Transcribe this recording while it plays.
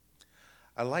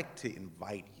I'd like to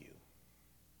invite you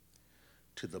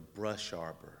to the brush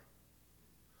arbor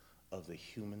of the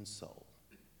human soul.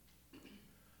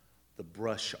 The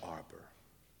brush arbor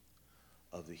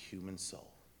of the human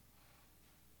soul.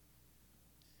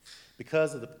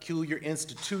 Because of the peculiar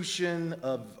institution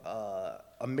of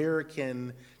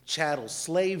American chattel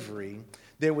slavery,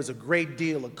 there was a great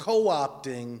deal of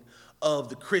co-opting of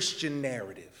the Christian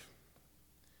narrative.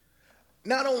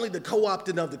 Not only the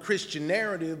co-opting of the Christian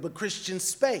narrative, but Christian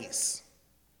space,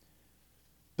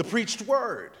 the preached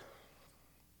word,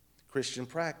 Christian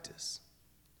practice.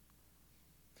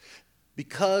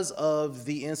 Because of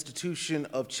the institution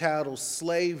of chattel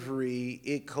slavery,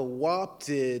 it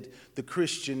co-opted the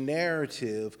Christian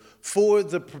narrative for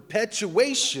the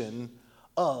perpetuation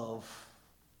of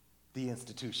the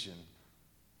institution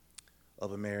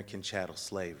of American chattel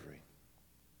slavery.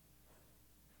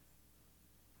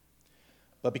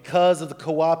 But because of the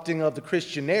co-opting of the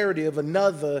Christian narrative,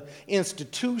 another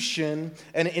institution,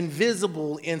 an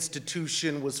invisible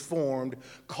institution, was formed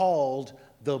called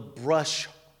the brush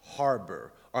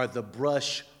harbor, or the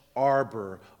brush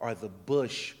arbor, or the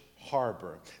bush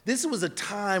harbor. This was a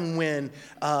time when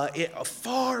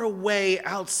far away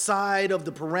outside of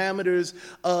the parameters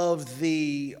of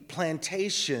the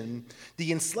plantation,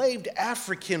 the enslaved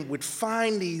African would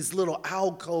find these little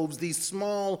alcoves, these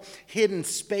small hidden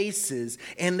spaces,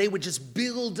 and they would just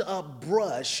build up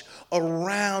brush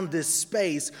around this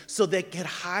space so they could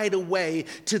hide away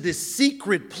to this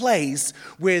secret place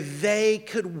where they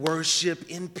could worship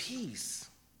in peace,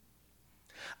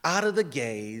 out of the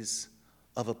gaze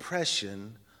of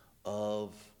oppression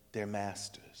of their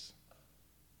masters.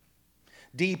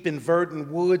 Deep in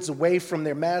verdant woods, away from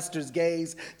their master's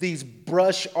gaze, these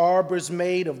brush arbors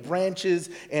made of branches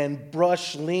and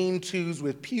brush lean-tos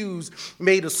with pews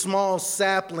made of small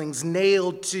saplings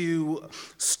nailed to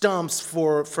stumps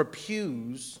for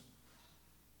pews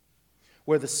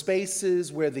were the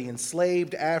spaces where the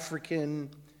enslaved African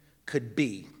could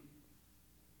be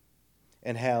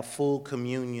and have full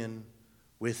communion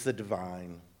with the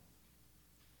divine,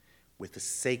 with the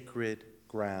sacred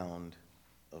ground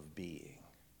of being.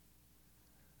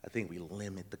 I think we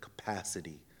limit the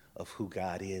capacity of who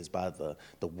God is by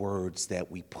the words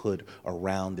that we put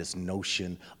around this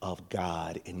notion of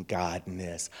God and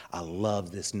Godness. I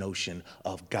love this notion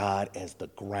of God as the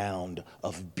ground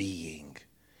of being.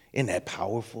 Isn't that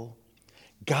powerful?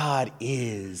 God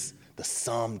is the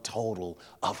sum total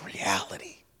of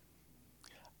reality.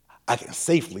 I can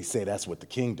safely say that's what the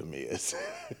kingdom is.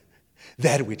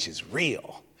 That which is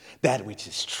real, that which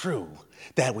is true,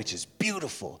 that which is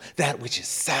beautiful, that which is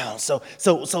sound. So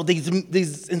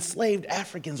these enslaved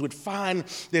Africans would find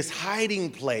this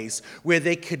hiding place where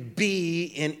they could be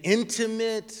in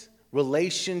intimate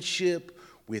relationship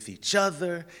with each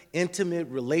other, intimate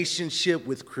relationship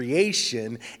with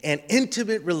creation, and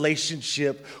intimate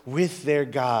relationship with their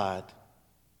God.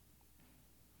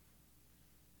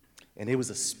 And it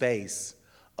was a space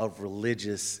of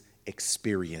religious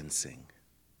experiencing.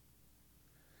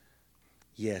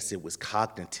 Yes, it was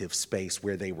cognitive space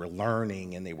where they were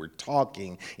learning and they were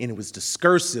talking, and it was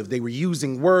discursive. They were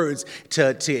using words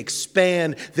to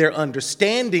expand their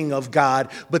understanding of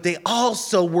God, but they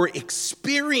also were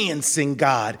experiencing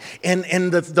God.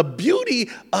 And the beauty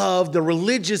of the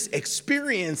religious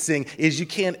experiencing is you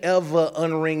can't ever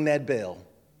unring that bell.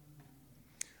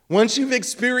 Once you've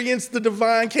experienced the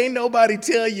divine, can't nobody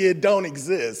tell you it don't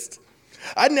exist.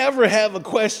 I never have a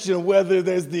question whether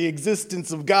there's the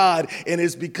existence of God, and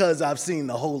it's because I've seen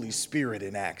the Holy Spirit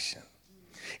in action.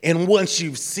 And once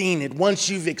you've seen it, once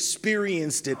you've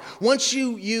experienced it, once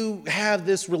you have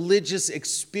this religious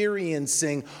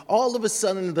experiencing, all of a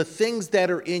sudden the things that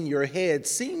are in your head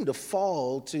seem to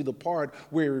fall to the part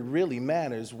where it really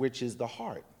matters, which is the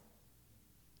heart.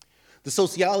 The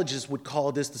sociologists would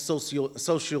call this the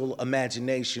social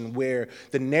imagination, where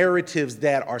the narratives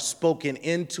that are spoken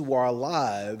into our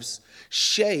lives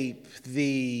shape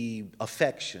the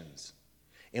affections.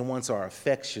 And once our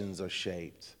affections are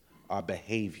shaped, our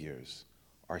behaviors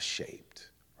are shaped,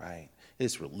 right?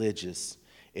 It's religious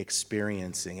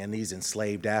experiencing. And these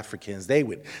enslaved Africans, they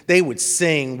would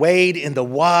sing, "Wade in the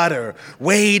water,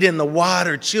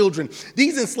 children."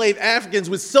 These enslaved Africans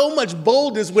with so much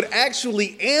boldness would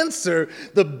actually answer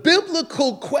the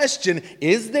biblical question,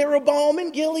 is there a balm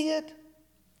in Gilead?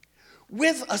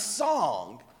 With a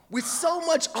song, with so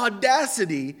much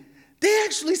audacity, they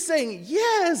actually saying,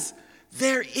 yes,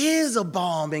 there is a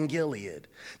balm in Gilead.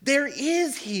 There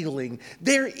is healing.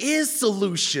 There is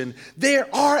solution. There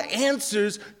are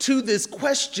answers to this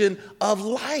question of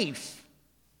life.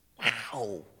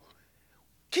 Wow.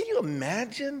 Can you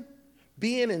imagine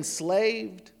being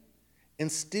enslaved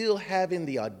and still having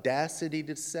the audacity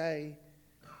to say,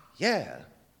 yeah,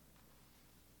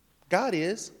 God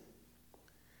is,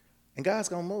 and God's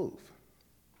going to move.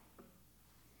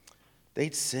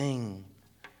 They'd sing,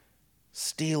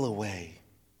 steal away,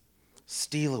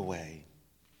 steal away,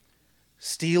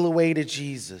 steal away to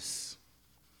Jesus.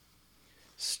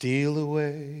 Steal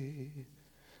away,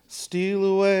 steal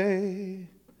away,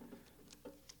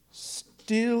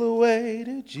 steal away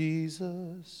to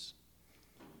Jesus.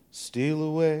 Steal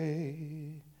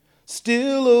away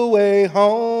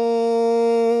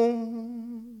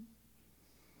home.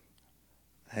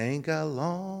 I ain't got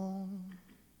long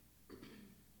to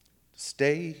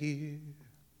stay here.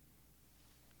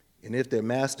 And if their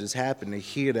masters happen to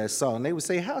hear that song, they would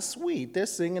say, how sweet. They're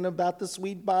singing about the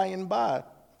sweet by and by.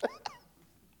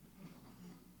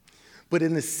 But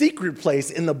in the secret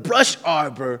place, in the brush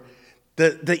arbor,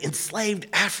 the enslaved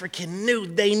African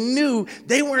knew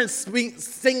they weren't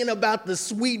singing about the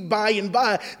sweet by and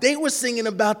by. They were singing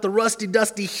about the rusty,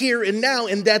 dusty here and now,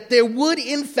 and that there would,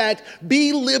 in fact,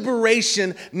 be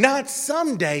liberation, not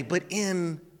someday, but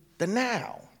in the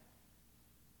now.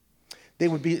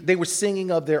 They were singing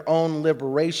of their own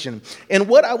liberation. And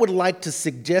what I would like to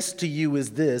suggest to you is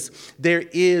this: there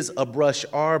is a brush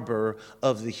arbor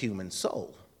of the human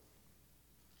soul.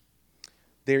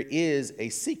 There is a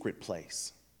secret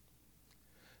place.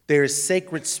 There is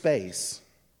sacred space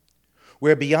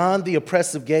where, beyond the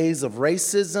oppressive gaze of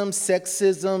racism,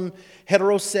 sexism,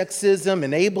 heterosexism,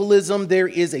 and ableism, there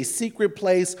is a secret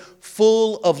place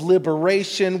full of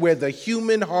liberation where the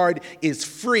human heart is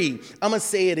free. I'm going to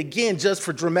say it again just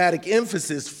for dramatic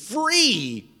emphasis: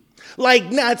 free.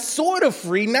 Like, not sort of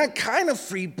free, not kind of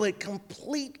free, but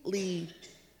completely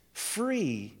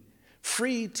free.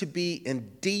 Free to be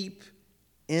in deep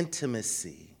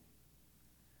intimacy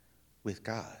with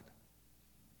God.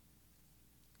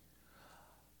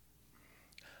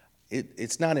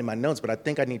 It's not in my notes, but I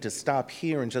think I need to stop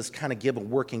here and just kind of give a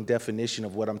working definition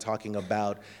of what I'm talking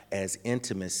about as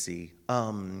intimacy.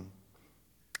 Have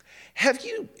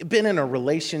you been in a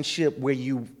relationship where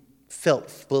you felt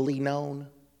fully known?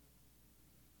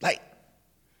 Like,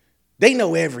 they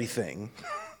know everything.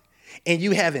 And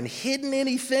you haven't hidden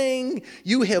anything.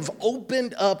 You have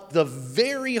opened up the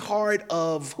very heart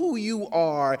of who you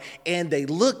are, and they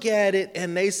look at it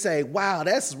and they say, wow,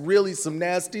 that's really some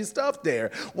nasty stuff there.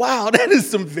 Wow, that is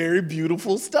some very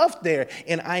beautiful stuff there.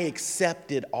 And I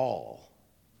accept it all.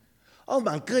 Oh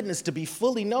my goodness, to be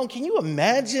fully known. Can you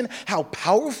imagine how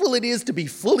powerful it is to be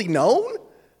fully known?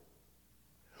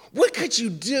 What could you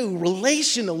do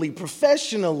relationally,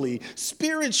 professionally,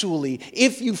 spiritually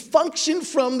if you function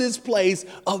from this place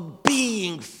of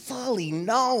being fully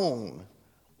known?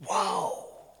 Whoa.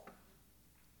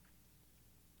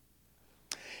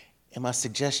 And my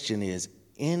suggestion is,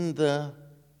 in the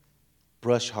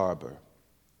brush arbor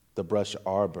of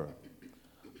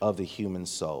the human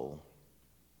soul,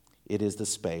 it is the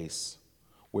space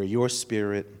where your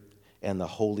spirit and the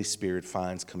Holy Spirit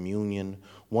finds communion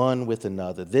one with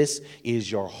another. This is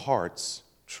your heart's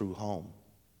true home.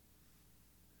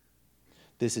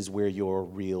 This is where your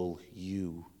real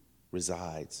you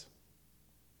resides.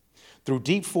 Through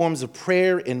deep forms of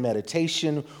prayer and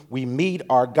meditation, we meet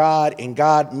our God and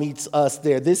God meets us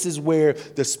there. This is where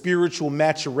the spiritual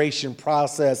maturation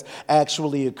process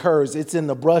actually occurs. It's in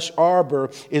the brush arbor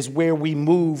is where we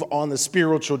move on the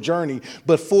spiritual journey.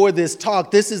 But for this talk,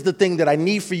 this is the thing that I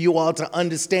need for you all to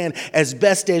understand as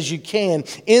best as you can.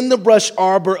 In the brush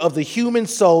arbor of the human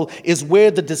soul is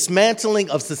where the dismantling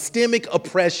of systemic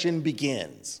oppression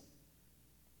begins.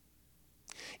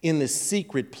 In this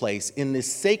secret place, in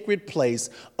this sacred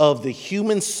place of the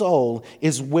human soul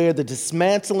is where the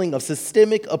dismantling of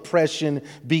systemic oppression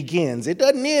begins. It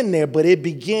doesn't end there, but it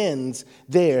begins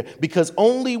there, because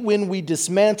only when we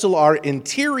dismantle our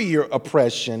interior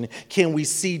oppression can we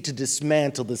see to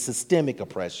dismantle the systemic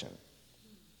oppression.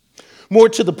 More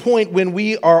to the point, when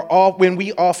we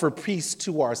offer peace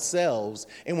to ourselves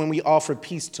and when we offer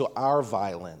peace to our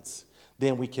violence,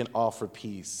 then we can offer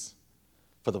peace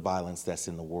for the violence that's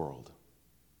in the world.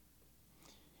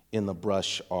 In the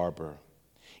brush arbor,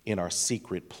 in our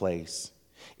secret place,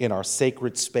 in our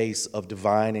sacred space of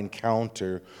divine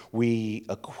encounter, we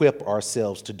equip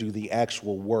ourselves to do the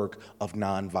actual work of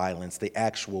nonviolence, the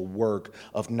actual work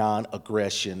of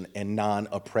non-aggression and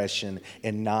non-oppression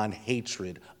and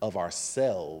non-hatred of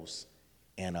ourselves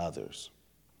and others.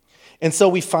 And so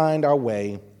we find our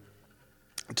way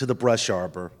to the brush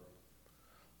arbor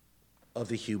of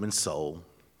the human soul.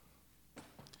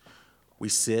 We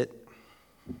sit,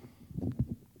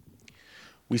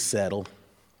 we settle,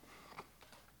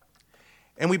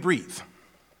 and we breathe.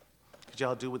 Could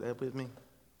y'all do that with me?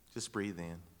 Just breathe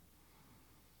in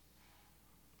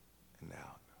and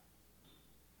out.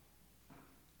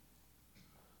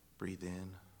 Breathe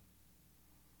in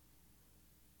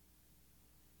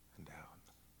and out.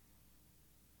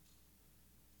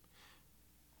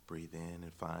 Breathe in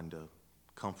and find a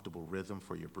comfortable rhythm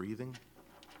for your breathing.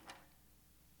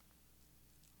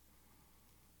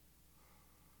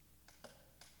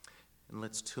 And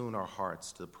let's tune our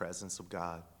hearts to the presence of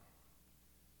God.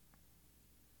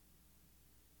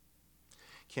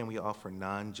 Can we offer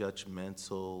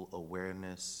non-judgmental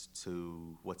awareness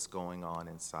to what's going on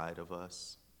inside of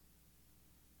us?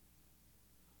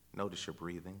 Notice your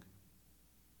breathing.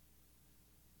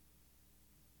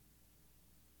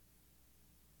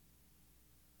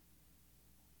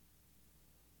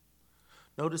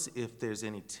 Notice if there's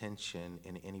any tension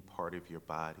in any part of your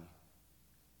body.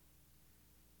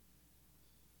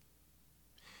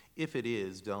 If it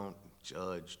is, don't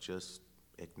judge, just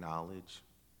acknowledge.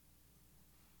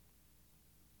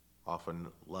 Offer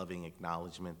loving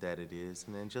acknowledgement that it is,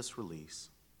 and then just release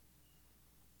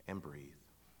and breathe.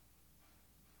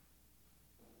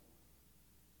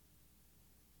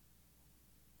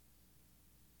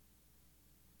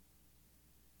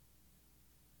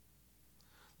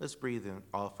 Let's breathe and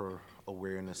offer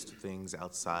awareness to things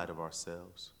outside of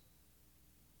ourselves.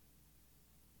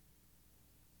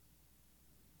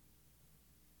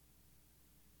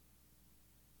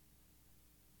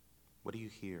 What do you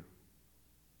hear?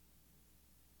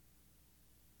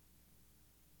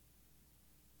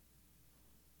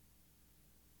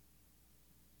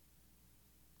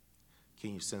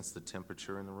 Can you sense the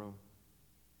temperature in the room?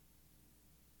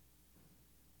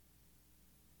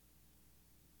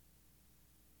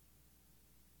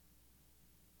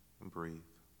 And breathe.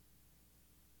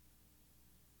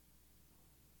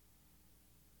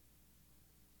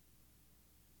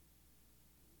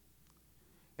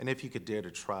 And if you could dare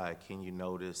to try, can you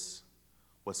notice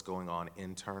what's going on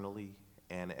internally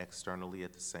and externally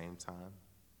at the same time?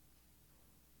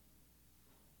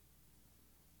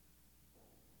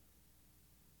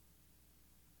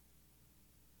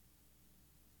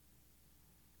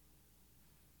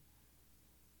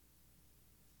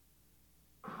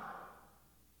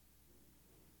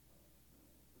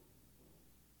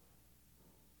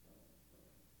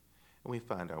 And we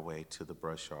find our way to the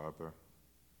brush arbor,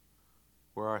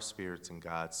 where our spirits and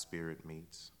God's spirit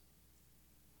meets.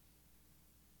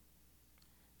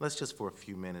 Let's just for a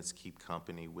few minutes keep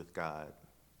company with God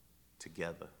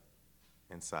together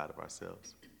inside of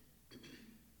ourselves.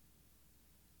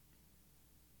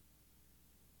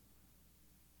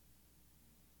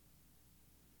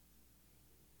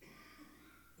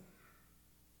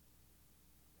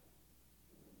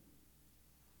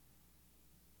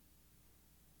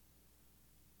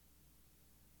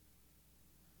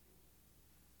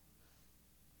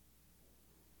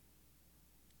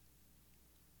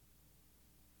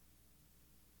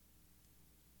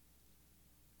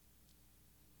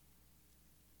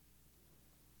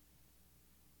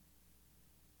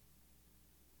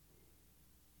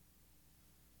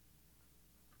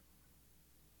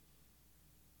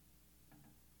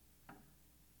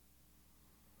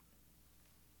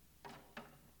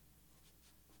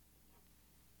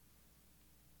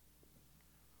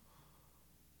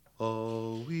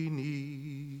 All we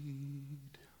need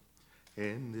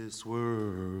in this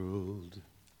world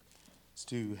is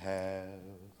to have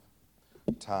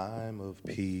time of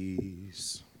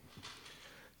peace,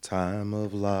 time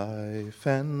of life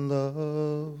and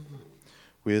love,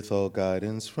 with all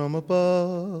guidance from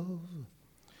above,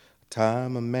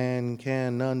 time a man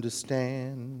can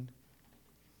understand,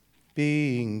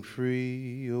 being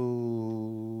free,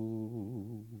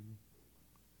 oh,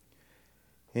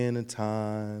 in a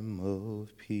time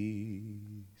of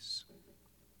peace.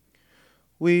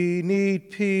 We need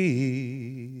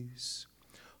peace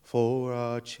for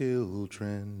our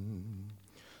children,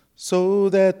 so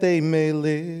that they may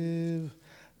live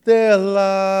their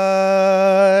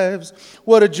lives.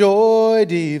 What a joy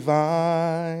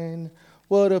divine,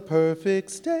 what a perfect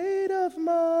state of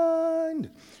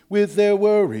mind, with their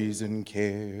worries and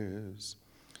cares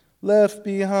left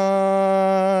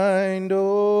behind.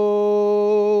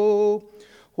 Oh,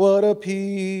 what a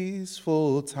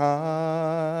peaceful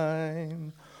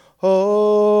time.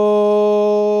 Oh,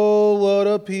 what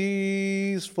a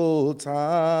peaceful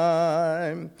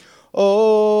time.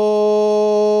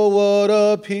 Oh, what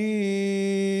a peaceful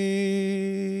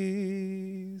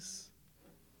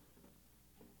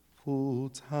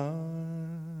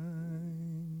time.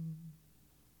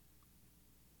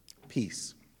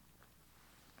 Peace.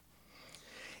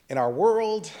 In our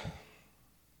world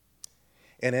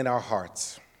and in our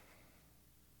hearts.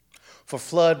 for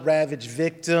flood-ravaged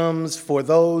victims, for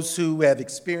those who have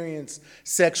experienced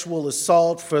sexual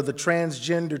assault, for the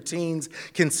transgender teens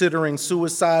considering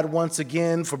suicide once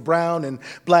again, for brown and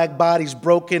black bodies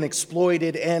broken,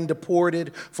 exploited, and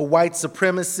deported, for white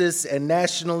supremacists and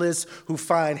nationalists who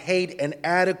find hate an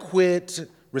adequate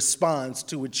response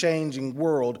to a changing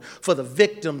world, for the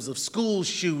victims of school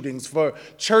shootings, for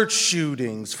church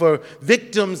shootings, for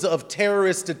victims of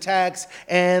terrorist attacks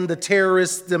and the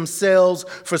terrorists themselves,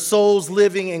 for souls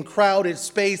living in crowded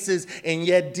spaces and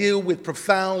yet deal with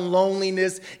profound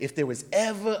loneliness. If there was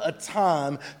ever a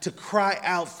time to cry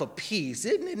out for peace,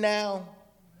 isn't it now?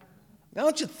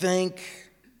 Don't you think?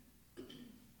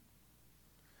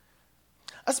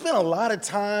 I spent a lot of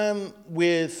time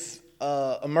with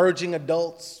emerging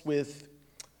adults, with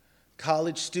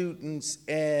college students,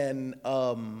 and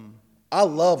I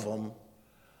love them,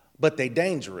 but they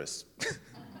dangerous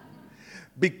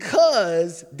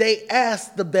because they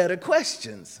ask the better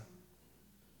questions.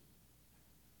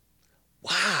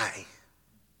 Why?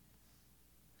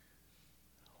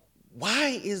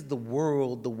 Why is the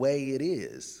world the way it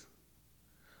is?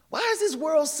 Why is this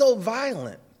world so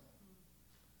violent?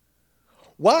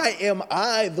 Why am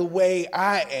I the way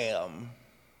I am?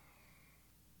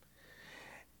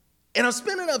 And I've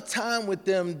spent enough time with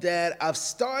them that I've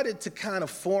started to kind of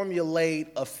formulate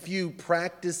a few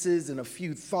practices and a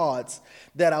few thoughts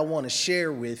that I want to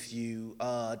share with you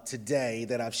today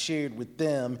that I've shared with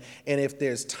them. And if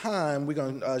there's time, we're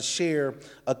going to share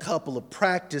a couple of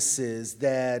practices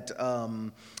that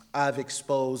I've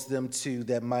exposed them to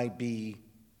that might be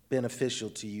beneficial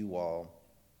to you all.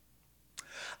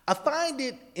 I find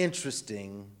it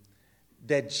interesting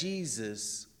that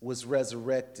Jesus was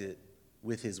resurrected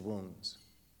with his wounds.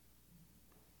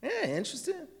 Yeah,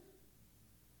 interesting.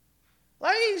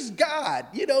 Like, he's God,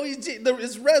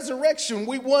 his resurrection,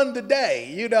 we won the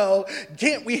day,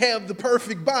 Can't we have the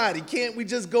perfect body? Can't we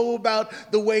just go about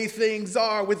the way things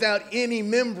are without any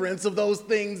remembrance of those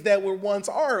things that were once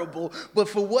horrible? But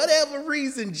for whatever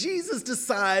reason, Jesus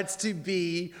decides to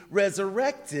be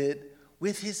resurrected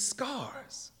with his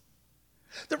scars.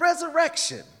 The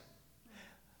resurrection,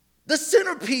 the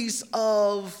centerpiece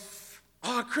of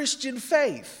our Christian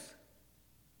faith.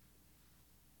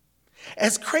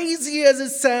 As crazy as it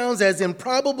sounds, as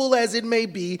improbable as it may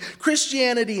be,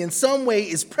 Christianity in some way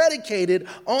is predicated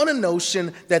on a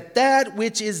notion that that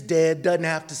which is dead doesn't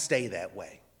have to stay that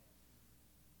way.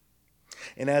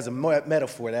 And as a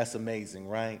metaphor, that's amazing,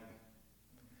 right?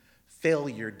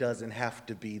 Failure doesn't have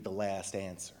to be the last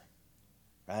answer,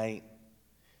 right?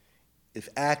 If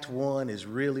Act 1 is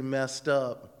really messed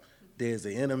up, there's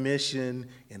an intermission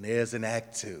and there's an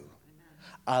Act 2.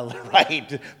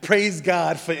 Right? Praise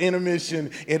God for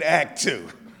intermission in Act 2,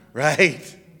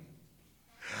 right?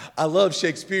 I love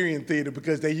Shakespearean theater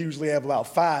because they usually have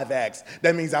about 5 acts.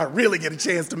 That means I really get a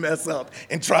chance to mess up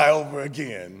and try over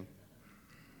again.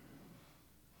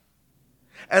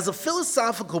 As a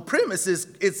philosophical premise,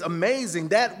 it's amazing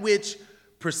that which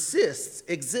persists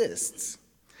exists.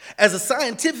 As a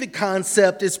scientific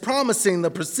concept, it's promising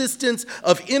the persistence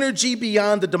of energy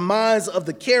beyond the demise of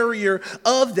the carrier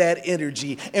of that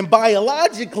energy. And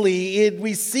biologically,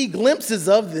 we see glimpses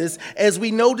of this as we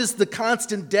notice the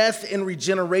constant death and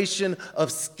regeneration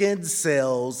of skin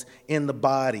cells in the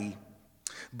body.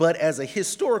 But as a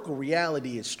historical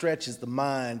reality, it stretches the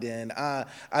mind. And I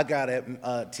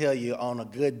gotta tell you, on a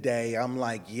good day, I'm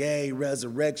like, yay,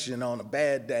 resurrection. On a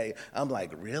bad day, I'm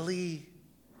like, really?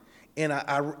 And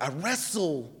I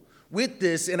wrestle with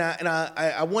this, and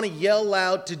I want to yell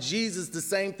out to Jesus the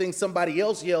same thing somebody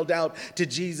else yelled out to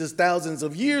Jesus thousands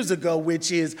of years ago,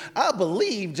 which is, I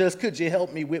believe, just could you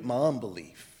help me with my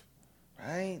unbelief,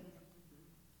 right?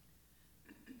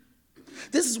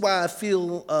 This is why I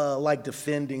feel like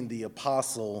defending the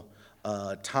Apostle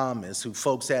Thomas, who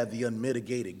folks have the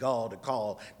unmitigated gall to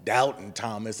call Doubting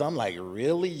Thomas. I'm like,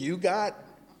 really?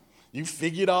 You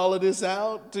figured all of this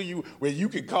out to you where you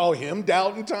could call him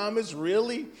Doubting Thomas?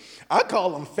 Really? I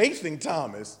call him Faithing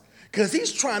Thomas because he's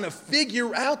trying to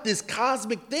figure out this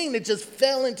cosmic thing that just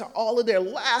fell into all of their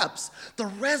laps. The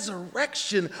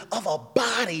resurrection of a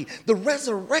body, the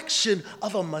resurrection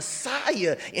of a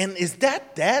Messiah. And is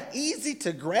that easy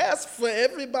to grasp for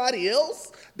everybody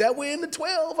else that we're in the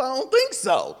 12? I don't think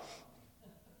so.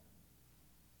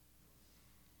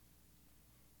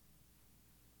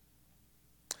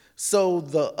 So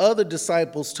the other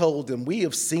disciples told him, "We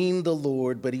have seen the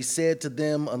Lord." But he said to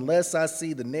them, "Unless I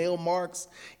see the nail marks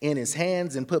in his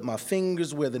hands and put my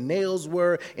fingers where the nails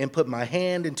were and put my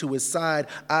hand into his side,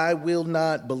 I will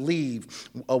not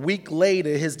believe." A week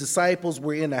later, his disciples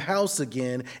were in the house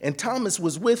again, and Thomas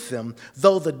was with them.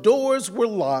 Though the doors were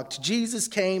locked, Jesus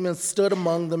came and stood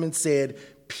among them and said,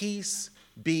 "Peace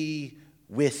be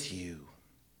with you."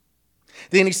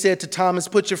 Then he said to Thomas,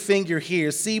 "Put your finger here.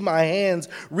 See my hands.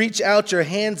 Reach out your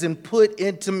hands and put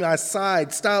into my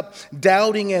side. Stop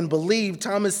doubting and believe."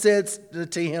 Thomas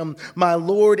said to him, "My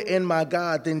Lord and my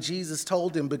God." Then Jesus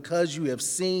told him, "Because you have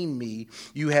seen me,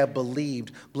 you have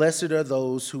believed. Blessed are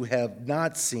those who have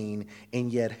not seen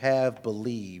and yet have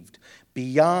believed."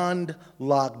 Beyond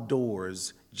locked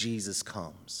doors, Jesus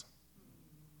comes.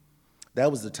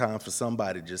 That was the time for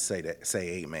somebody to just say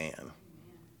amen.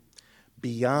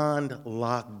 Beyond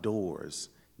locked doors,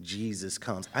 Jesus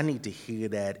comes. I need to hear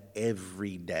that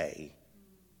every day.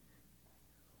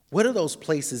 What are those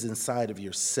places inside of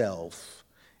yourself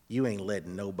you ain't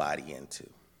letting nobody into?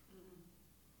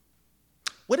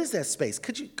 What is that space?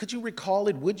 Could you recall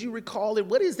it? Would you recall it?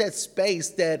 What is that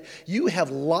space that you have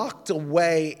locked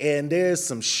away and there's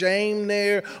some shame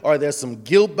there, or there's some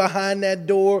guilt behind that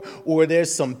door, or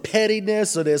there's some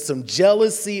pettiness, or there's some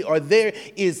jealousy, or there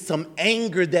is some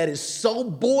anger that is so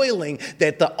boiling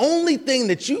that the only thing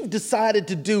that you've decided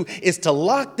to do is to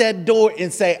lock that door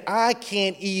and say, "I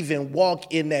can't even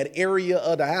walk in that area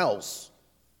of the house"?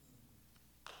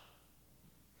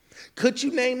 Could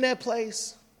you name that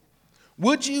place?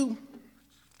 Would you?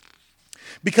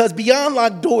 Because beyond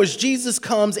locked doors, Jesus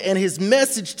comes, and his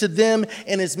message to them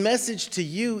and his message to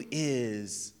you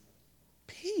is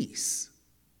peace.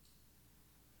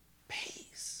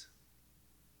 Peace.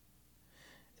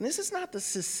 And this is not the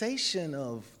cessation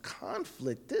of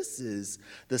conflict. This is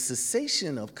the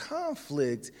cessation of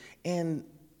conflict and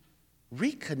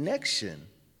reconnection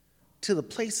to the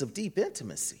place of deep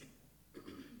intimacy.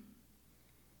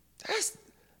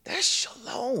 That's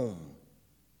shalom.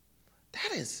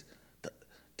 That is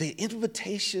the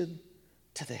invitation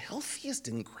to the healthiest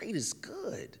and greatest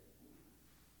good.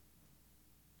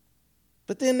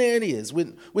 But then there it is.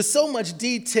 With so much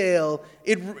detail,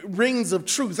 it rings of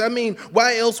truth. I mean,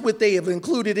 why else would they have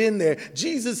included in there,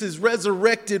 Jesus is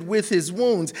resurrected with his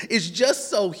wounds? It's just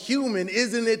so human,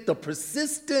 isn't it? The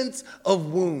persistence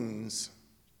of wounds,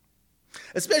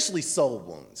 especially soul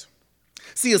wounds.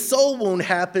 See, a soul wound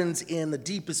happens in the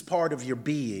deepest part of your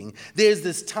being. There's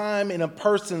this time in a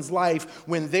person's life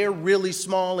when they're really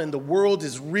small and the world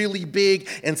is really big,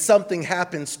 and something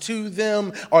happens to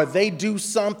them, or they do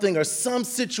something, or some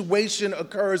situation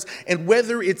occurs, and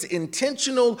whether it's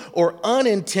intentional or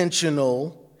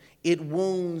unintentional, it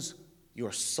wounds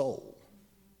your soul.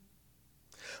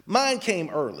 Mine came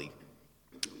early.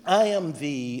 I am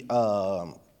the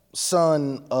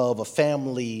son of a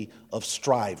family of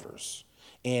strivers.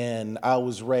 And I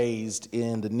was raised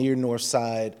in the near north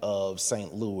side of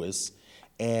St. Louis,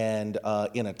 and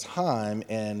in a time,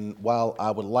 and while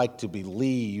I would like to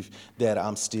believe that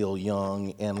I'm still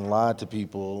young and lie to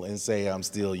people and say I'm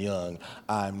still young,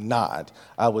 I'm not.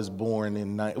 I was born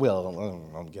in, I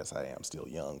guess I am still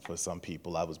young for some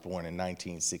people. I was born in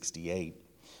 1968,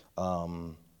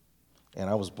 and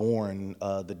I was born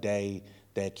the day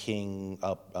that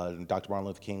Dr. Martin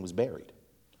Luther King was buried.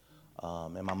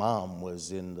 And my mom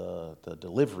was in the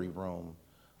delivery room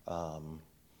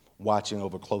watching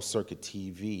over closed-circuit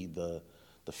TV the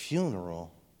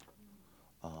funeral.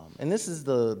 And this is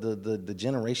the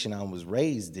generation I was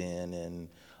raised in. And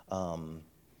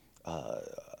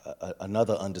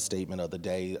another understatement of the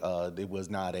day, it was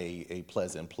not a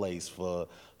pleasant place for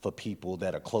people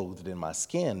that are clothed in my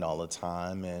skin all the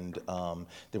time. And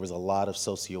there was a lot of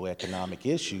socioeconomic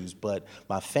issues, but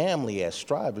my family as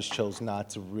strivers chose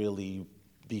not to really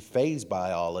be fazed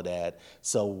by all of that.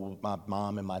 So my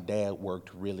mom and my dad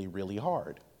worked really, really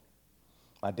hard.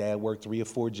 My dad worked 3 or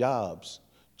 4 jobs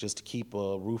just to keep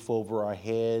a roof over our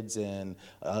heads and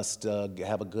us to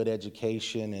have a good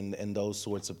education and those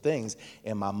sorts of things.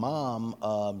 And my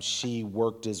mom, she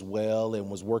worked as well and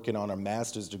was working on her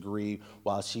master's degree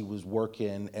while she was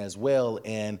working as well.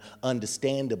 And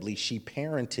understandably, she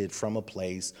parented from a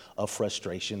place of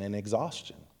frustration and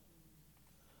exhaustion.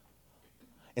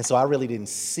 And so I really didn't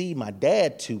see my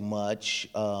dad too much,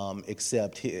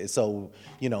 except, in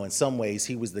some ways,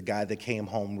 he was the guy that came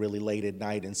home really late at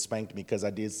night and spanked me because I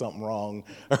did something wrong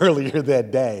earlier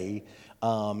that day.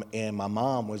 And my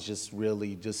mom was just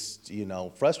really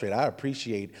frustrated. I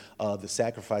appreciate the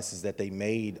sacrifices that they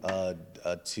made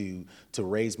to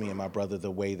raise me and my brother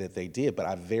the way that they did, but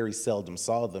I very seldom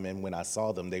saw them. And when I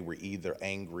saw them, they were either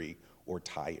angry or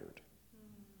tired.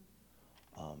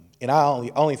 And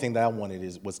only thing that I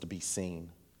wanted was to be seen.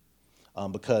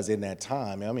 Because in that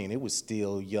time, I mean, it was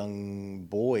still young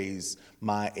boys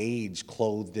my age,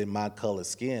 clothed in my color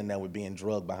skin, that were being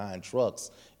drugged behind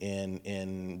trucks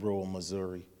in rural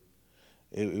Missouri.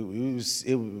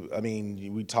 I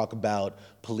mean, we talk about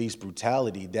police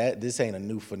brutality. This ain't a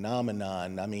new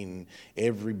phenomenon. I mean,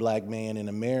 every black man in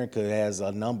America has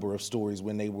a number of stories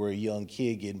when they were a young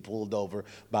kid getting pulled over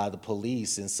by the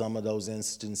police, and some of those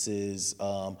instances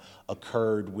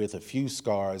occurred with a few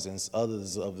scars, and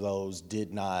others of those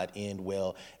did not end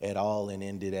well at all and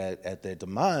ended at their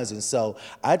demise. And so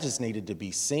I just needed to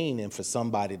be seen and for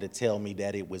somebody to tell me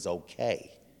that it was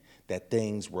okay, that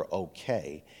things were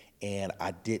okay. And I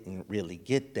didn't really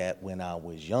get that when I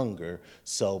was younger.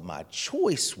 So my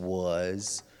choice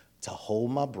was to hold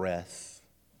my breath,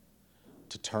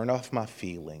 to turn off my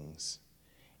feelings,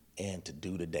 and to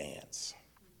do the dance,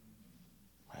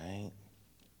 right?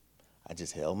 I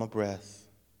just held my breath,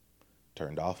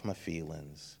 turned off my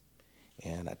feelings,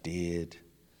 and I did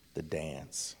the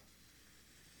dance.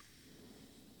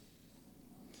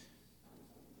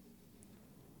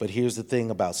 But here's the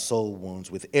thing about soul wounds.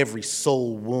 With every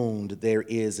soul wound, there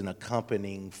is an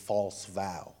accompanying false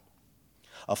vow.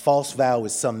 A false vow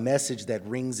is some message that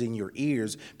rings in your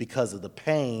ears because of the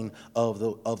pain of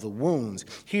the wounds.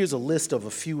 Here's a list of a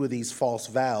few of these false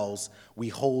vows we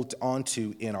hold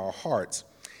onto in our hearts.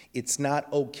 It's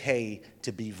not okay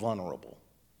to be vulnerable.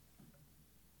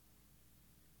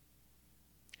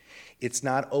 It's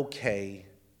not okay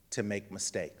to make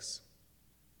mistakes.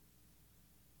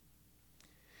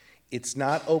 It's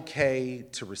not okay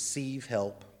to receive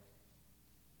help.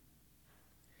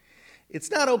 It's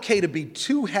not okay to be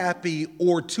too happy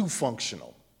or too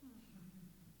functional.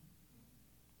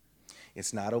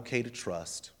 It's not okay to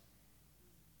trust.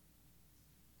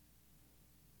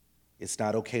 It's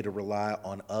not okay to rely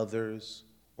on others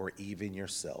or even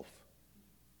yourself.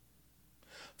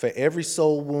 For every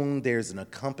soul wound, there's an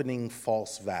accompanying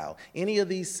false vow. Any of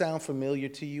these sound familiar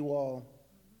to you all?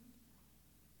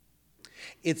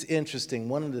 It's interesting.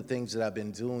 One of the things that I've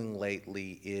been doing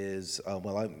lately is,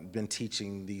 I've been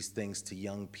teaching these things to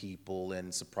young people,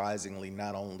 and surprisingly,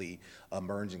 not only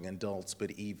emerging adults, but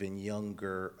even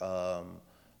younger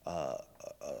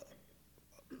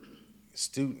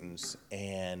students,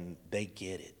 and they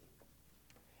get it.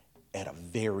 At a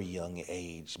very young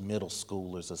age, middle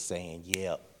schoolers are saying,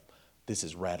 yep, this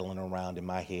is rattling around in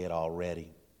my head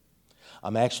already.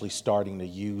 I'm actually starting to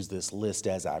use this list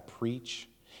as I preach.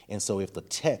 And so if the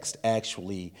text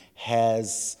actually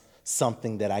has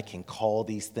something that I can call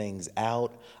these things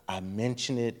out, I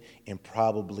mention it, and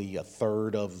probably a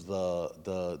third of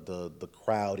the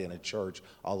crowd in a church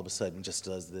all of a sudden just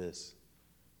does this.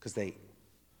 Because they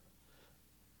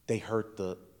hurt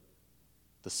the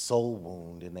soul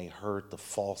wound, and they hurt the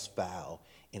false vow,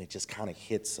 and it just kind of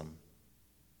hits them.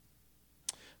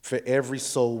 For every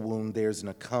soul wound, there's an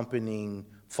accompanying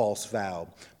false vow.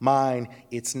 Mine,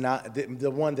 it's not,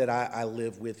 the one that I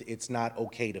live with, it's not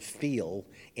okay to feel,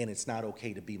 and it's not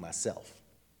okay to be myself.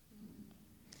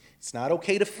 It's not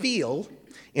okay to feel,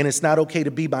 and it's not okay to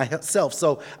be myself.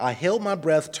 So I held my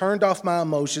breath, turned off my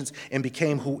emotions, and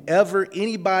became whoever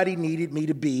anybody needed me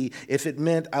to be if it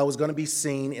meant I was going to be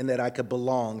seen and that I could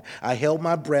belong. I held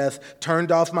my breath,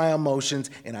 turned off my emotions,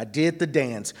 and I did the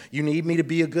dance. You need me to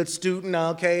be a good student?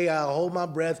 Okay, I'll hold my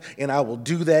breath, and I will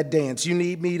do that dance. You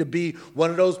need me to be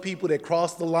one of those people that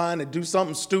cross the line and do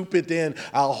something stupid? Then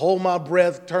I'll hold my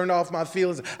breath, turn off my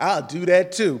feelings. I'll do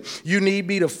that too. You need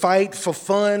me to fight for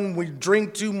fun? We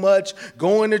drink too much,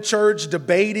 going to church,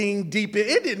 debating deep.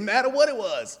 It didn't matter what it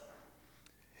was.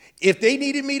 If they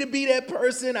needed me to be that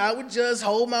person, I would just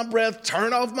hold my breath,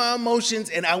 turn off my emotions,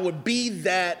 and I would be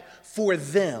that for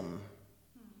them.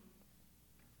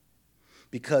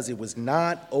 Because it was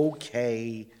not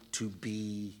okay to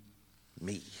be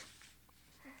me.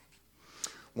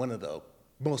 One of the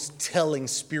most telling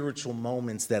spiritual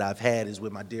moments that I've had is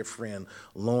with my dear friend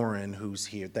Lauren, who's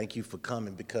here. Thank you for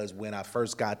coming, because when I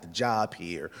first got the job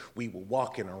here, we were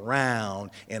walking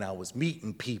around and I was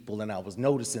meeting people and I was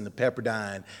noticing the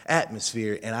Pepperdine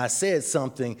atmosphere, and I said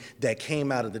something that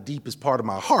came out of the deepest part of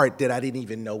my heart that I didn't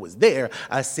even know was there.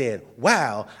 I said,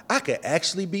 wow, I could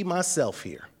actually be myself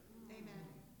here.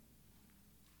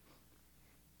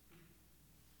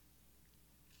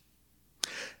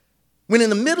 When in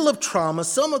the middle of trauma,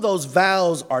 some of those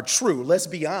vows are true. Let's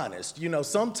be honest. You know,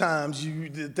 sometimes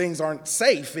things aren't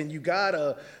safe and you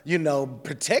gotta,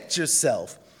 protect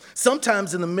yourself.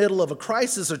 Sometimes in the middle of a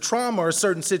crisis or trauma or a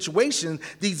certain situation,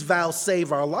 these vows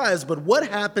save our lives. But what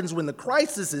happens when the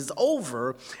crisis is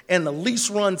over and the leash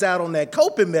runs out on that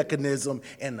coping mechanism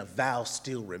and the vow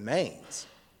still remains?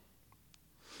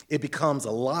 It becomes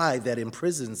a lie that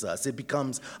imprisons us. It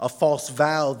becomes a false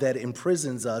vow that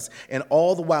imprisons us. And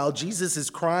all the while, Jesus is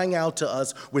crying out to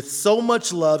us with so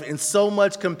much love and so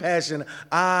much compassion,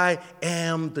 I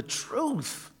am the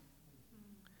truth.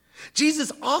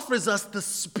 Jesus offers us the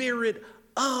spirit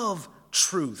of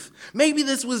truth. Maybe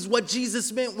this was what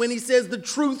Jesus meant when he says the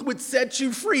truth would set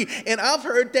you free. And I've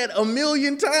heard that a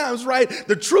million times, right?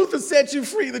 The truth will set you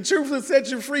free. The truth will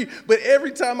set you free. But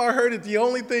every time I heard it, the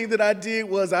only thing that I did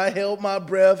was I held my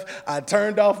breath, I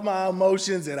turned off my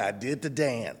emotions, and I did the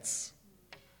dance.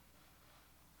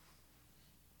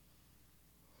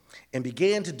 And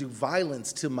began to do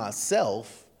violence to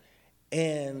myself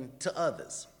and to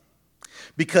others.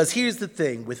 Because here's the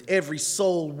thing, with every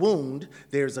soul wound,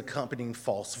 there's accompanying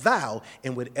false vow,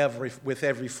 and with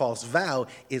every false vow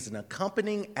is an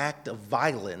accompanying act of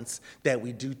violence that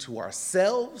we do to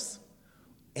ourselves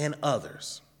and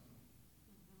others.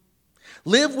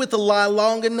 Live with a lie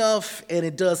long enough, and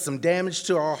it does some damage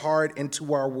to our heart and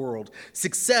to our world.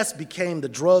 Success became the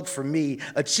drug for me.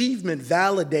 Achievement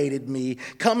validated me.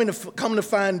 Coming to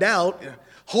find out,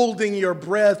 holding your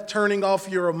breath, turning off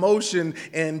your emotion,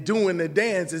 and doing the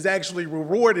dance is actually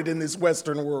rewarded in this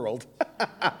Western world.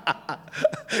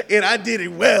 And I did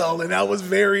it well, and I was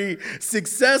very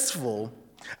successful.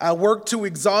 I worked to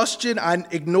exhaustion. I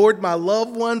ignored my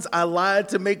loved ones. I lied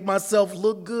to make myself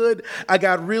look good. I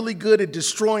got really good at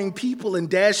destroying people and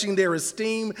dashing their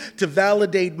esteem to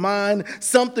validate mine.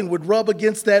 Something would rub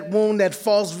against that wound, that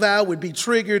false vow would be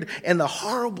triggered, and the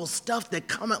horrible stuff that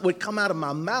would come out of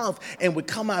my mouth and would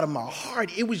come out of my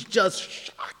heart. It was just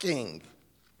shocking.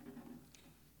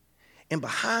 And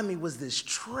behind me was this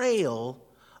trail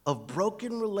of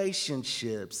broken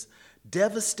relationships,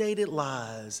 devastated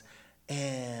lives,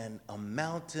 and a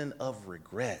mountain of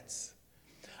regrets.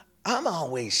 I'm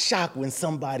always shocked when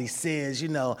somebody says,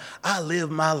 I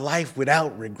live my life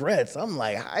without regrets. I'm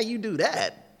like, how you do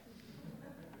that?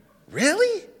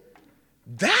 Really?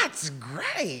 That's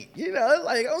great.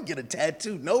 Like, I'll get a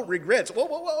tattoo, no regrets.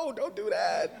 Whoa, don't do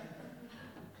that.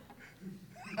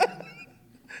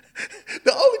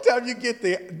 The only time you get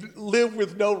the live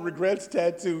with no regrets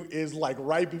tattoo is like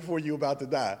right before you're about to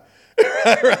die.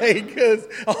 Right? Because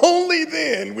only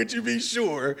then would you be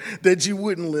sure that you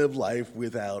wouldn't live life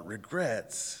without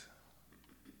regrets.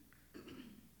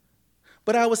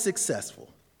 But I was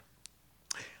successful.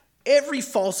 Every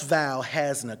false vow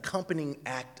has an accompanying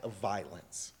act of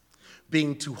violence,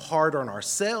 being too hard on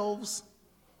ourselves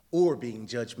or being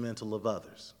judgmental of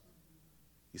others.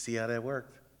 You see how that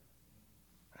worked?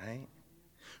 Right?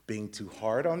 Being too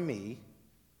hard on me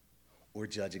or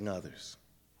judging others.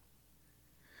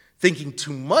 Thinking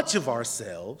too much of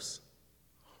ourselves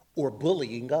or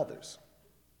bullying others.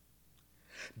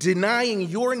 Denying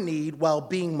your need while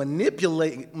being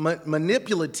manipulative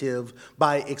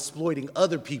by exploiting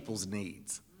other people's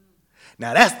needs.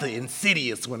 Now that's the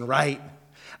insidious one, right?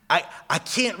 I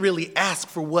can't really ask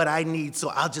for what I need, so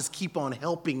I'll just keep on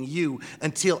helping you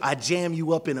until I jam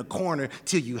you up in a corner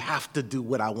till you have to do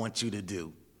what I want you to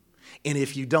do. And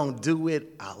if you don't do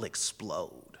it, I'll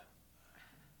explode.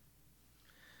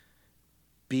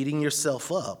 Beating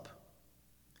yourself up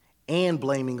and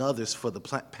blaming others for the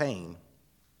pain.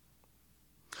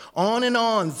 On and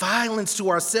on, violence to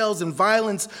ourselves and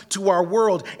violence to our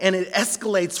world, and it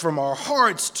escalates from our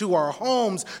hearts to our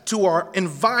homes, to our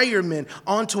environment,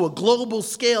 onto a global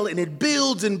scale, and it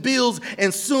builds and builds,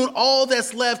 and soon all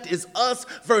that's left is us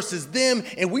versus them,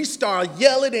 and we start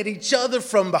yelling at each other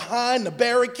from behind the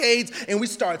barricades, and we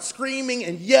start screaming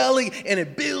and yelling, and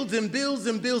it builds and builds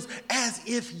and builds, as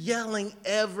if yelling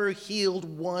ever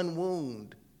healed one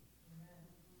wound.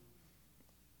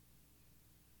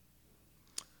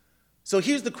 So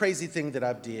here's the crazy thing that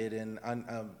I did, and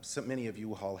so many of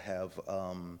you all have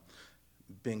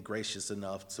been gracious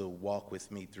enough to walk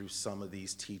with me through some of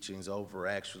these teachings over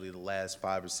actually the last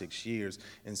 5 or 6 years,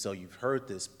 and so you've heard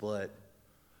this, but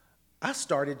I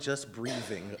started just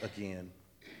breathing again.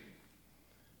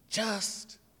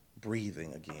 Just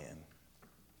breathing again.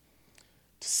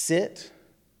 To sit,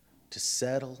 to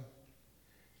settle,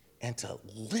 and to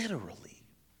literally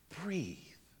breathe.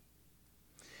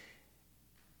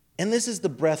 And this is the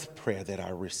breath prayer that I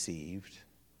received.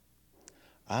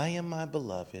 I am my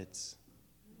beloved's,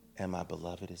 and my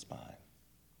beloved is mine.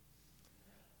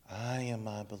 I am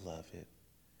my beloved,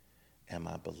 and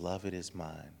my beloved is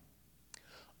mine.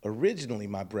 Originally,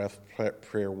 my breath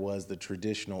prayer was the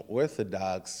traditional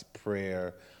Orthodox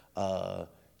prayer,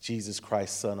 Jesus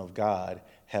Christ, Son of God,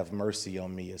 have mercy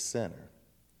on me, a sinner.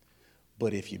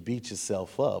 But if you beat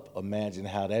yourself up, imagine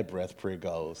how that breath prayer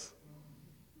goes.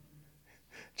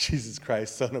 Jesus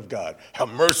Christ, Son of God, have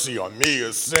mercy on me,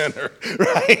 a sinner,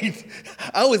 right?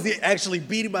 I was actually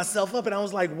beating myself up, and I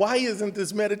was like, why isn't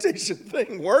this meditation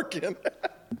thing working?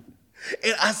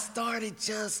 And I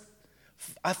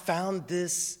found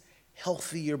this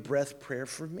healthier breath prayer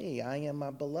for me. I am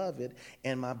my beloved,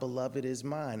 and my beloved is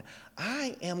mine.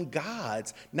 I am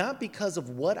God's, not because of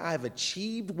what I've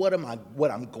achieved, what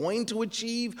I'm going to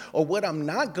achieve, or what I'm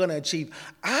not going to achieve.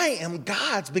 I am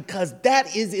God's because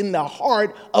that is in the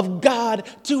heart of God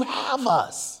to have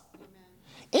us. Amen.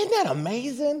 Isn't that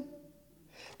amazing?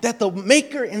 That the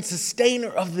maker and sustainer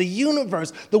of the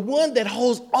universe, the one that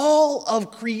holds all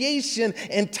of creation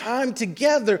and time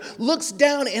together, looks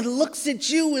down and looks at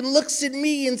you and looks at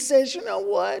me and says, you know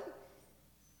what?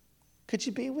 Could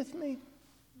you be with me?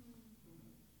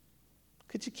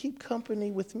 Could you keep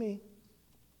company with me?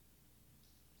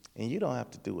 And you don't have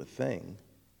to do a thing.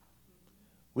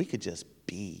 We could just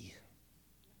be.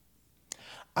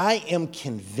 I am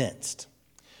convinced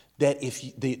that if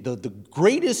the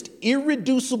greatest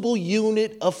irreducible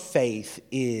unit of faith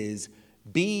is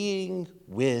being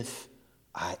with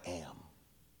I am.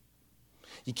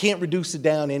 You can't reduce it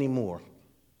down anymore.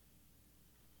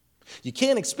 You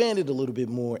can expand it a little bit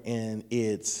more, and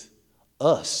it's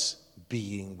us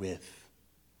being with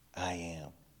I am.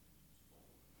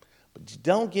 But you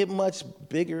don't get much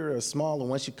bigger or smaller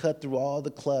once you cut through all the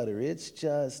clutter. It's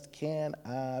just, can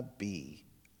I be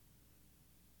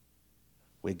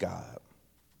with God?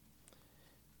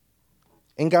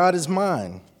 And God is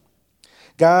mine.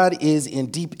 God is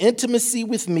in deep intimacy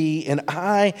with me, and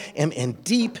I am in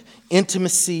deep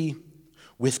intimacy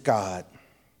with God.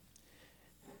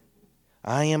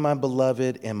 I am my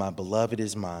beloved, and my beloved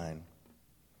is mine.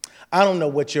 I don't know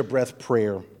what your breath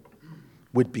prayer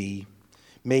would be.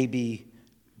 Maybe,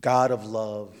 God of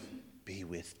love, be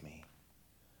with me.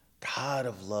 God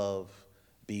of love,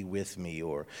 be with me.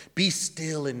 Or be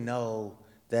still and know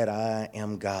that I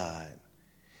am God.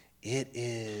 It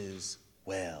is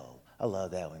well. I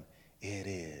love that one. It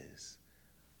is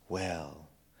well.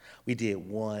 We did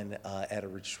one at a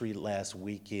retreat last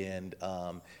weekend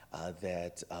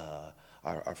that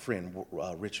our friend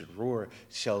Richard Rohr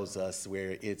shows us,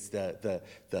 where it's the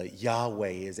Yahweh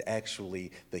is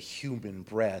actually the human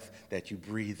breath that you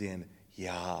breathe in,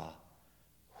 Yahweh.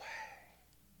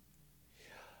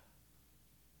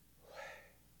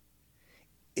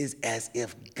 Is as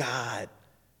if God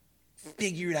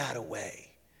figured out a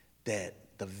way that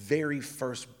the very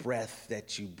first breath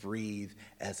that you breathe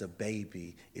as a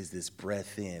baby is this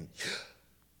breath in.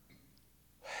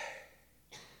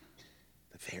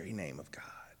 The very name of God.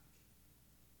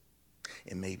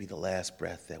 And maybe the last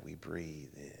breath that we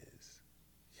breathe is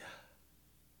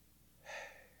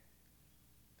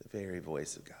the very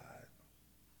voice of God.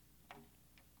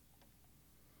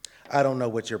 I don't know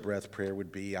what your breath prayer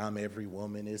would be. I'm every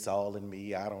woman. It's all in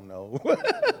me. I don't know.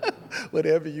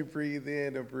 Whatever you breathe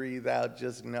in and breathe out,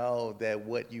 just know that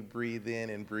what you breathe in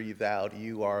and breathe out,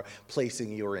 you are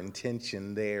placing your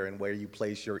intention there. And where you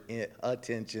place your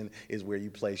attention is where you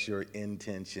place your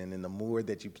intention. And the more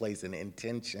that you place an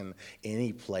intention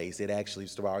any place, it actually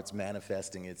starts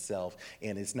manifesting itself.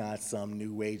 And it's not some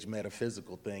new age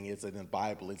metaphysical thing. It's in the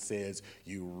Bible. It says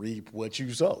you reap what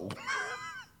you sow.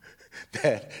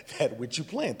 That which you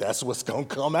plant, that's what's going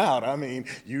to come out. I mean,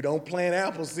 you don't plant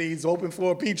apple seeds hoping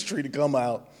for a peach tree to come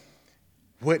out.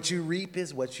 What you reap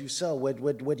is what you sow.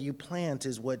 What you plant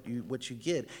is what you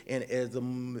get. And as the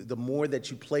more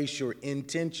that you place your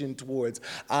intention towards,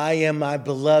 I am my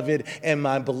beloved and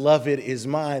my beloved is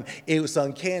mine. It was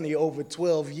uncanny. Over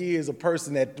 12 years, a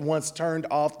person that once turned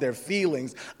off their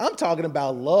feelings. I'm talking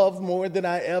about love more than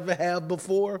I ever have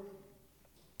before.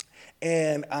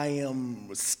 And I am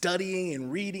studying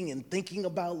and reading and thinking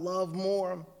about love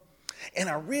more. And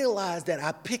I realized that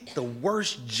I picked the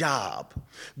worst job,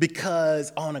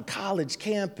 because on a college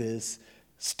campus,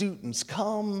 students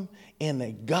come and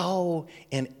they go,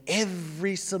 and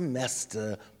every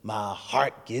semester my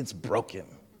heart gets broken.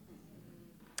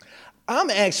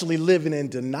 I'm actually living in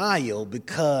denial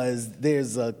because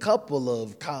there's a couple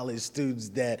of college students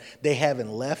that they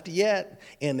haven't left yet,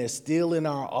 and they're still in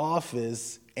our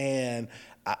office. And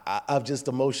I've just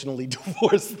emotionally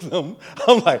divorced them.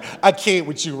 I'm like, I can't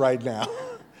with you right now.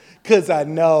 Because I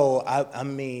know, I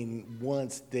mean,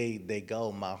 once they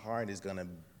go, my heart is going to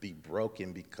be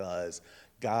broken, because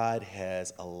God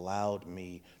has allowed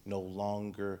me no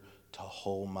longer to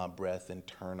hold my breath and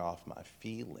turn off my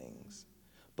feelings,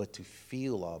 but to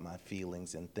feel all my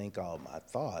feelings and think all my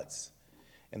thoughts.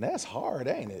 And that's hard,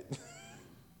 ain't it?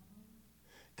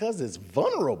 Because it's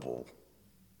vulnerable.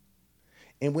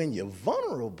 And when you're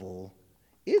vulnerable,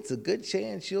 it's a good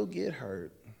chance you'll get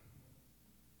hurt.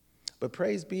 But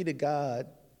praise be to God,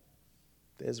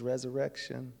 there's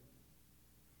resurrection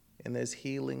and there's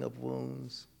healing of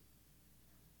wounds.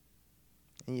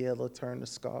 And yeah, they'll turn to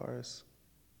scars.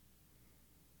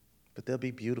 But they'll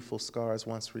be beautiful scars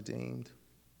once redeemed.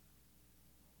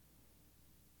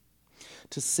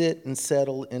 To sit and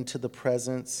settle into the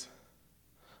presence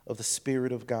of the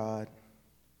Spirit of God,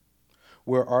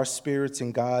 where our spirits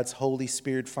and God's Holy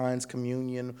Spirit finds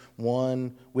communion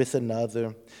one with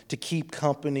another, to keep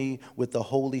company with the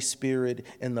Holy Spirit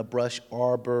in the brush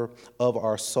arbor of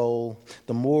our soul.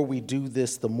 The more we do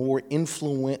this, the more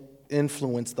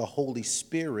influence the Holy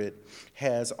Spirit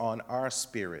has on our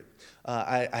spirit.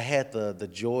 I had the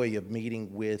joy of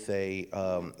meeting with a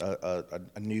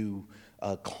new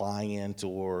client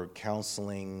or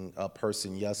counseling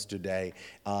person yesterday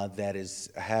that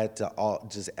has had to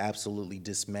just absolutely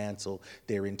dismantle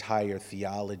their entire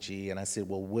theology. And I said,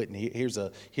 well, here's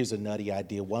a nutty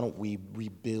idea. Why don't we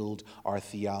rebuild our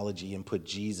theology and put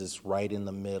Jesus right in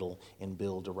the middle and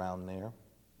build around there?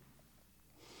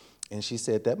 And she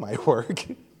said, that might work.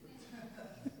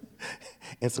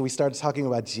 And so we started talking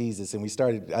about Jesus, and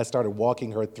I started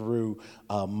walking her through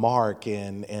Mark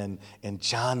and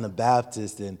John the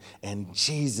Baptist and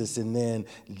Jesus, and then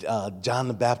John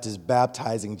the Baptist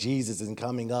baptizing Jesus and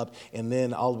coming up, and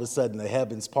then all of a sudden the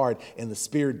heavens part and the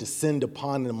Spirit descend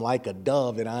upon him like a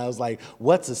dove. And I was like,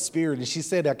 what's a spirit? And she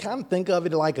said, I kind of think of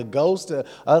it like a ghost. I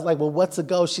was like, well, what's a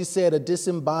ghost? She said, a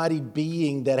disembodied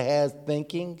being that has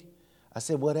thinking. I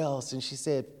said, what else? And she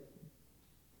said,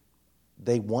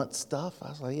 they want stuff. I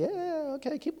was like, yeah,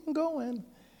 okay, keep on going.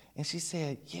 And she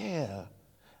said, yeah.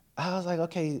 I was like,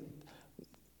 okay,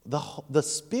 the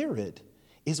Spirit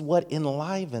is what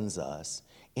enlivens us.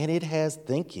 And it has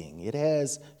thinking, it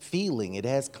has feeling, it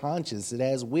has conscience, it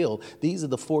has will. These are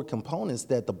the four components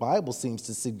that the Bible seems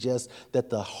to suggest that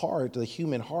the heart, the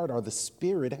human heart, or the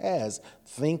spirit has: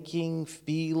 thinking,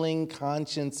 feeling,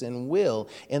 conscience, and will.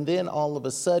 And then all of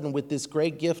a sudden, with this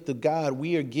great gift of God,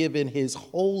 we are given his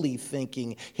holy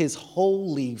thinking, his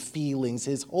holy feelings,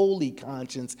 his holy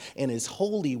conscience, and his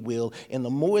holy will. And the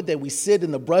more that we sit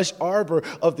in the brush arbor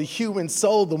of the human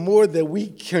soul, the more that we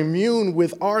commune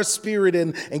with our spirit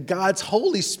and God's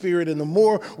Holy Spirit, and the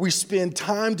more we spend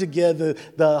time together,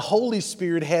 the Holy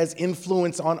Spirit has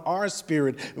influence on our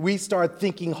spirit. We start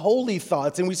thinking holy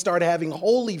thoughts, and we start having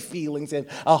holy feelings and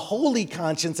a holy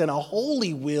conscience and a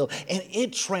holy will, and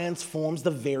it transforms the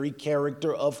very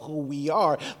character of who we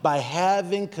are by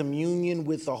having communion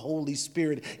with the Holy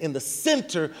Spirit in the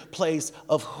center place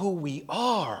of who we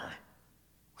are.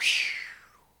 Whew.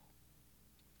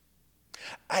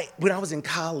 When I was in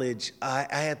college, I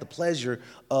had the pleasure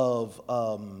of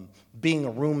being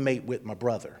a roommate with my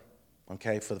brother,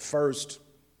 okay, for the first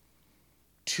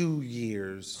 2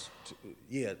 years.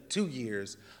 2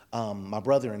 years. My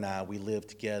brother and I, we lived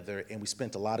together, and we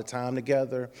spent a lot of time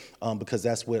together because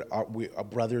that's what our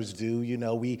brothers do. You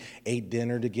know, we ate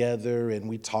dinner together, and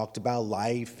we talked about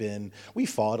life, and we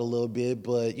fought a little bit,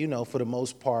 but, you know, for the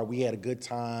most part, we had a good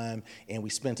time, and we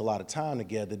spent a lot of time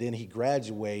together. Then he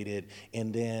graduated,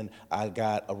 and then I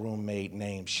got a roommate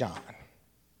named Sean.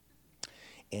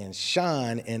 And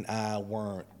Sean and I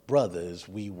weren't brothers,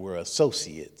 we were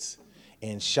associates.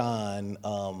 And Sean,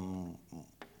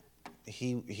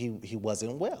 he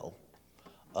wasn't well.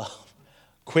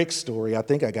 Quick story, I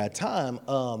think I got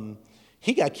time.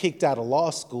 He got kicked out of law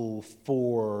school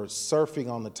for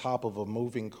surfing on the top of a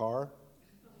moving car.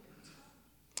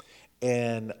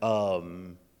 And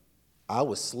I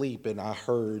was asleep, and I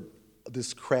heard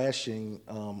this crashing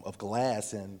of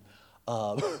glass, and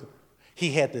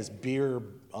he had this beer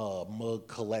mug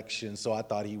collection, so I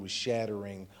thought he was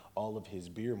shattering all of his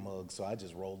beer mugs, so I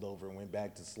just rolled over and went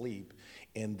back to sleep.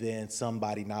 And then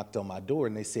somebody knocked on my door,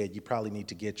 and they said, you probably need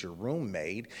to get your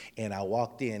roommate. And I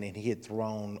walked in, and he had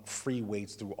thrown free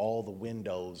weights through all the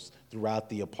windows throughout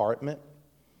the apartment.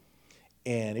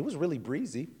 And it was really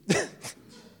breezy.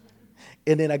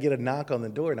 And then I get a knock on the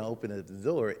door, and I open up the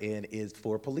door, and it's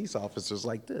 4 police officers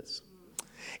like this.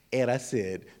 And I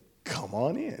said, come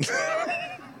on in.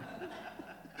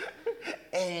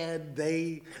 And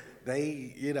they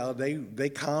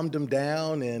calmed him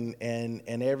down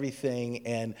and everything.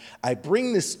 And I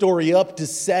bring this story up to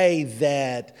say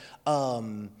that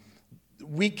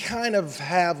we kind of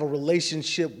have a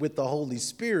relationship with the Holy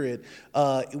Spirit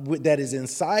that is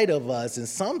inside of us. And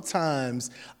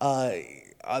sometimes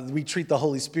we treat the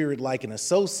Holy Spirit like an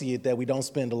associate that we don't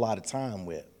spend a lot of time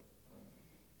with.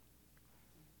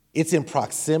 It's in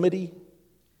proximity,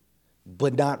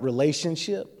 but not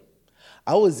relationship.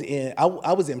 I was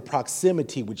in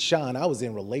proximity with Sean. I was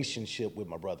in relationship with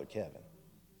my brother Kevin.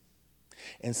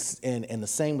 And the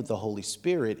same with the Holy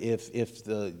Spirit. If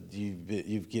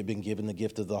you've been given the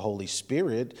gift of the Holy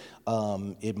Spirit,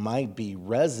 it might be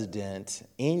resident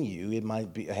in you. It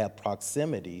might have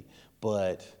proximity,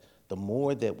 but the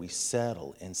more that we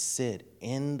settle and sit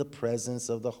in the presence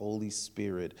of the Holy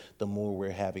Spirit, the more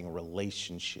we're having a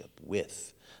relationship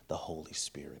with the Holy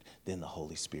Spirit. Then the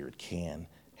Holy Spirit can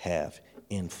have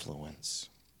influence.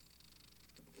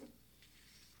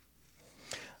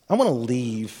 I want to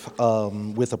leave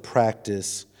with a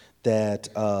practice that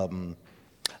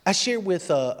I shared with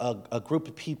a group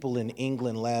of people in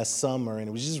England last summer, and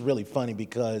it was just really funny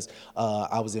because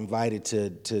I was invited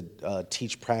to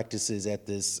teach practices at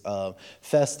this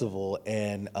festival,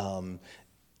 and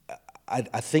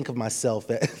I think of myself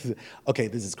as, okay,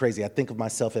 this is crazy. I think of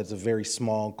myself as a very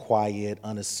small, quiet,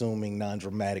 unassuming,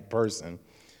 non-dramatic person.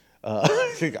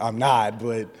 I'm not,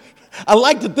 but I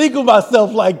like to think of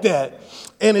myself like that.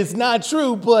 And it's not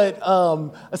true, but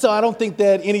so I don't think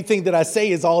that anything that I say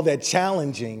is all that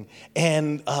challenging.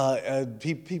 And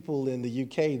people in the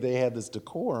UK, they had this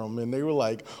decorum, and they were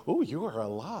like, "Oh, you are a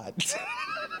lot."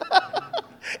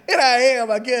 And I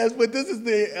am, I guess, but this is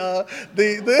this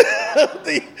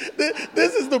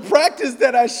is the practice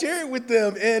that I shared with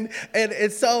them,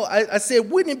 and so I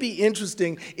said, wouldn't it be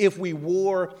interesting if we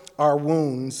wore our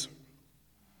wounds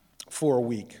for a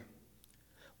week?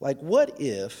 Like, what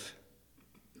if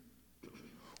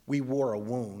we wore a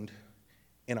wound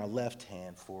in our left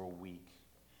hand for a week,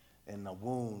 and the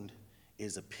wound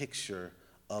is a picture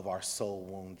of our soul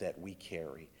wound that we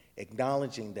carry,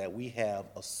 acknowledging that we have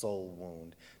a soul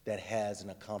wound that has an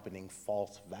accompanying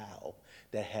false vow,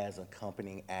 that has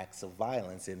accompanying acts of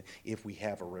violence. And if we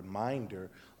have a reminder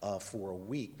for a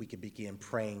week, we can begin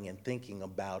praying and thinking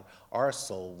about our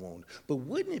soul wound. But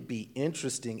wouldn't it be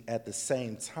interesting at the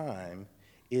same time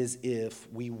is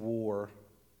if we wore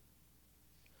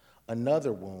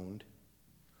another wound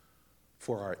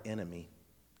for our enemy?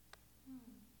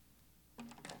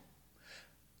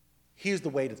 Here's the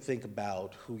way to think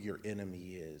about who your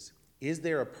enemy is. Is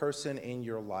there a person in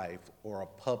your life or a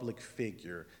public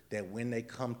figure that when they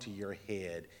come to your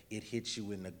head, it hits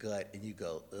you in the gut and you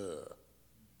go, ugh?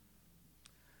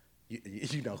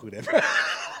 You know who that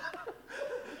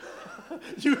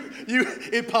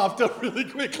it popped up really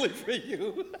quickly for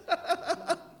you.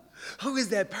 Who is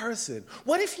that person?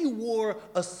 What if you wore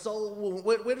a soul wound?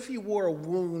 What if you wore a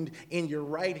wound in your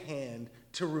right hand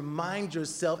to remind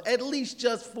yourself, at least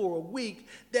just for a week,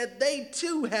 that they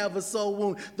too have a soul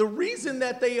wound? The reason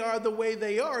that they are the way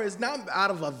they are is not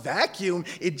out of a vacuum.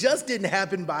 It just didn't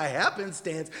happen by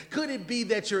happenstance. Could it be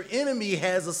that your enemy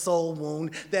has a soul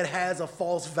wound that has a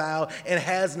false vow and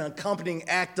has an accompanying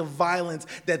act of violence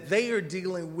that they are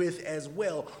dealing with as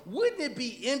well? Wouldn't it be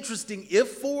interesting if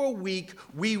for a week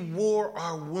we wore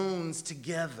our wounds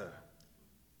together?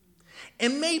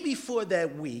 And maybe for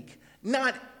that week,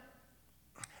 not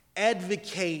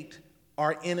advocate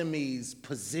our enemy's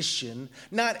position,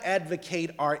 not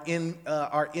advocate our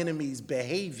enemy's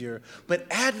behavior, but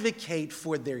advocate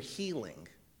for their healing.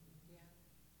 Yeah.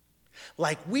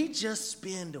 Like we just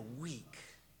spend a week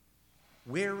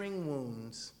wearing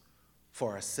wounds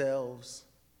for ourselves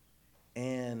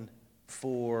and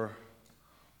for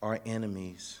our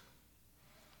enemies.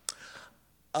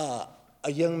 A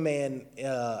young man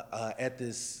at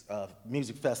this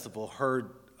music festival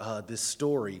heard this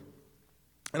story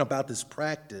and about this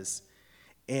practice,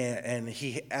 and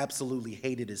he absolutely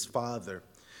hated his father.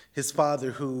 His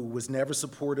father, who was never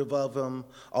supportive of him,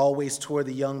 always tore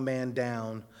the young man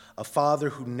down, a father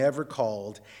who never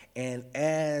called. And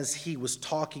as he was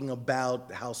talking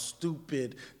about how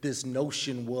stupid this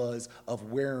notion was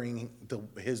of wearing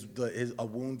a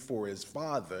wound for his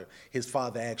father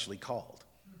actually called.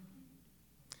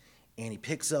 And he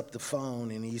picks up the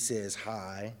phone and he says,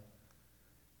 "Hi.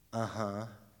 Uh-huh.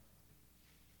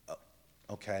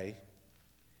 Okay.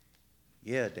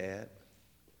 Yeah, Dad.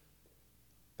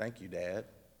 Thank you, Dad."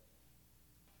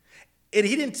 And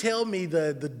he didn't tell me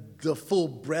the full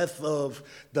breadth of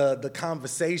the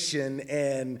conversation,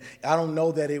 and I don't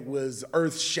know that it was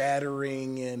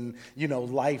earth-shattering and,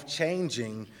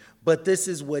 life-changing, but this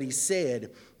is what he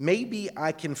said: "Maybe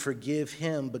I can forgive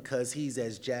him because he's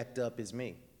as jacked up as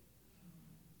me."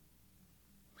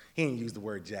 He didn't use the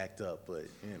word jacked up, but,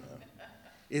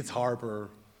 it's Harper.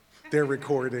 They're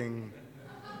recording.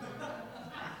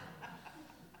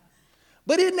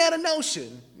 But isn't that a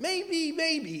notion? Maybe,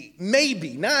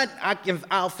 not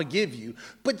I'll forgive you,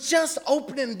 but just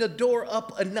opening the door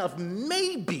up enough.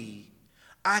 Maybe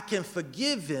I can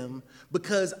forgive him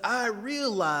because I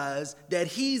realize that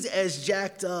he's as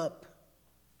jacked up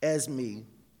as me.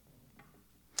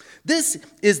 This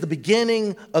is the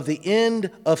beginning of the end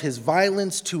of his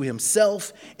violence to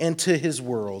himself and to his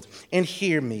world. And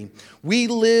hear me, we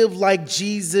live like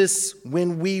Jesus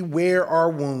when we wear our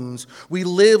wounds. We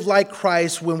live like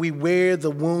Christ when we wear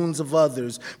the wounds of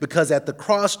others, because at the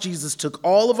cross, Jesus took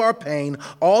all of our pain,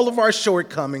 all of our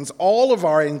shortcomings, all of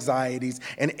our anxieties,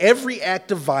 and every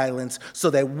act of violence so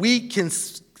that we can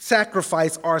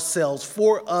sacrifice ourselves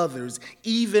for others,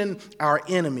 even our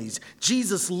enemies.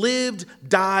 Jesus lived,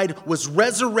 died, was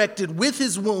resurrected with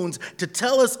his wounds to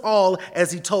tell us all,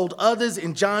 as he told others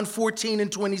in John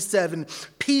 14:27,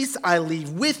 peace I leave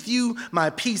with you,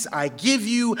 my peace I give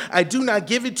you. I do not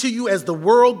give it to you as the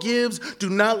world gives.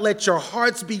 Do not let your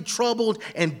hearts be troubled,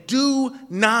 and do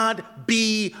not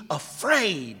be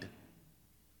afraid.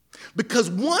 Because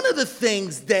one of the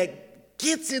things that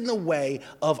gets in the way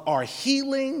of our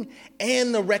healing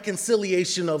and the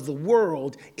reconciliation of the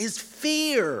world is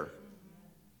fear.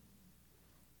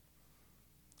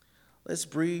 Let's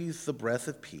breathe the breath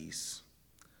of peace.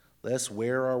 Let's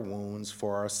wear our wounds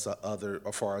for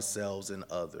ourselves and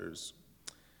others.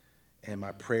 And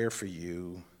my prayer for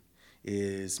you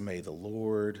is, may the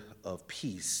Lord of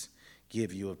peace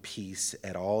give you a peace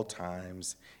at all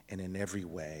times and in every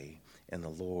way, and the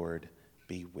Lord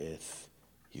be with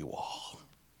you all.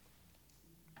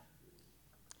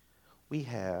 We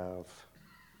have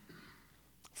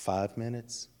 5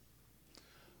 minutes.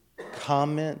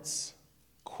 Comments,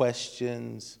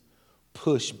 questions,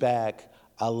 pushback,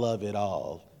 I love it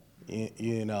all.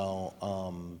 Any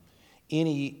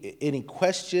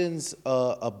questions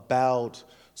about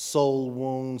soul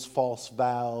wounds, false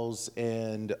vows,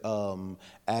 and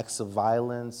acts of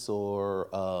violence, or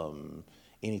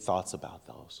any thoughts about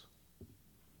those?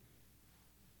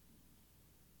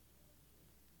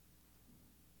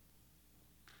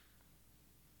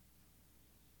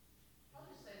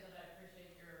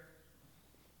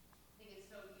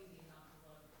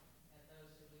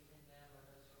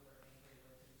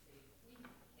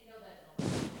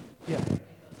 Yeah. Your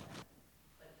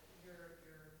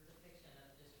depiction of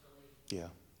just really Yeah.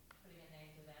 putting a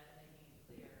name to that and making it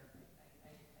clear, I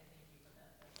thank you for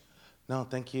that. No,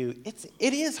 thank you.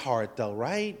 It is hard though,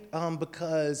 right?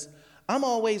 Because I'm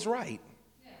always right.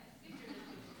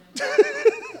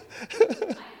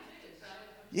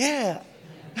 Yeah.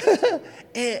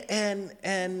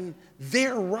 and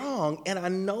they're wrong, and I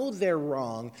know they're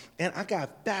wrong, and I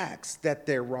got facts that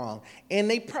they're wrong, and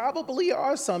they probably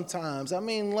are sometimes. I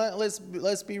mean,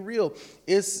 let's be real.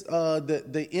 It's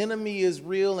the enemy is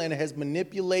real and has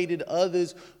manipulated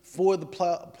others for the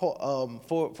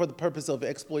for the purpose of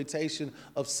exploitation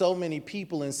of so many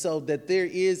people, and so that there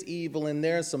is evil and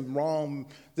there's some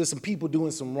people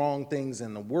doing some wrong things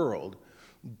in the world,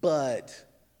 but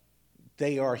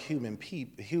they are human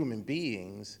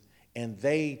beings, and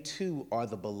they too are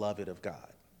the beloved of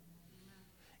God.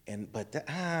 But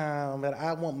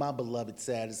I want my beloved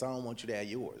status. I don't want you to have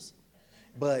yours.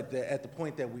 But at the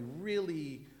point that we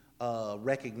really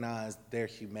recognize their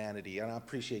humanity, and I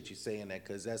appreciate you saying that,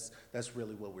 because that's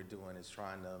really what we're doing, is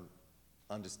trying to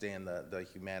understand the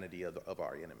humanity of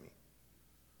our enemy.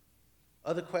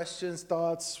 Other questions,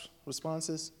 thoughts,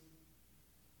 responses?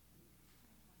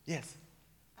 Yes.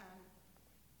 I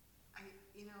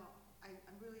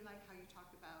really like how you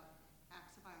talked about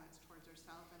acts of violence towards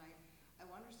ourselves, and I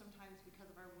wonder sometimes, because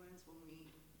of our wounds, when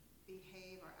we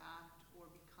behave or act or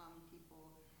become people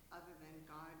other than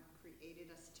God created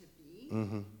us to be,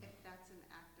 if that's an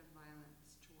act of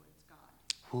violence towards God.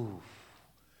 Ooh,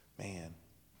 man,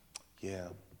 yeah.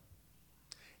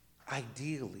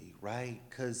 Ideally, right?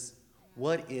 Because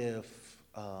what if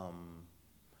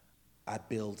I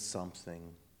build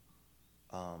something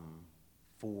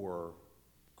for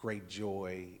great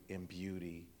joy and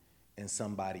beauty, and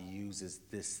somebody uses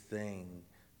this thing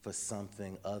for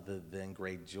something other than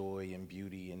great joy and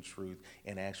beauty and truth,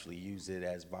 and actually use it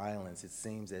as violence? It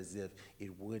seems as if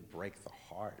it would break the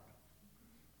heart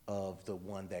of the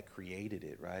one that created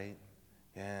it, right?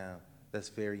 Yeah, that's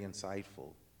very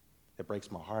insightful. It breaks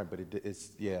my heart, but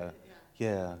it's, yeah.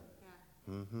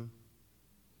 Mm-hmm.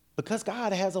 Because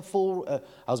God has a full, I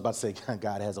was about to say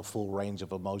God has a full range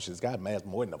of emotions. God has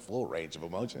more than a full range of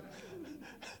emotion,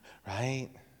 right?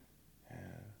 Yeah.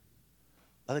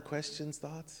 Other questions,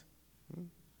 thoughts?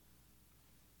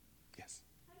 Yes.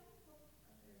 How do you help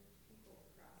other people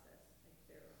process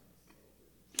their own soul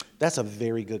wounds? That's a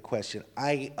very good question.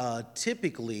 I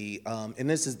typically, and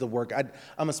this is the work,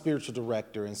 I'm a spiritual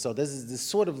director, and so this is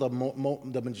sort of the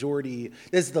majority,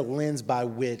 this is the lens by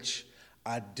which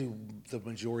I do the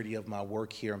majority of my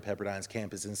work here on Pepperdine's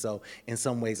campus, and so in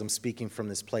some ways I'm speaking from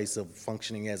this place of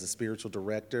functioning as a spiritual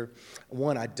director.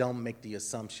 One, I don't make the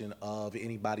assumption of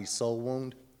anybody's soul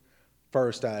wound.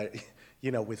 First,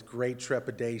 with great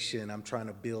trepidation, I'm trying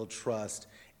to build trust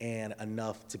and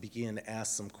enough to begin to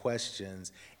ask some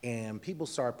questions, and people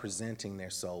start presenting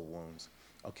their soul wounds.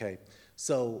 Okay,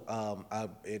 so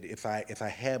if I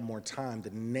had more time,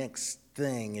 the next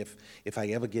thing, if I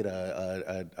ever get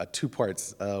a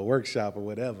two-parts workshop or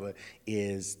whatever,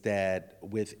 is that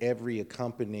with every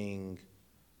accompanying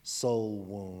soul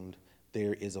wound,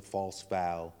 there is a false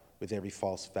vow. With every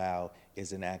false vow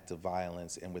is an act of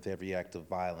violence, and with every act of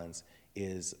violence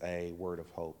is a word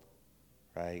of hope,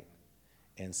 right?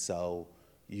 And so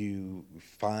you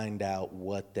find out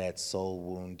what that soul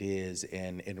wound is,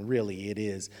 and really it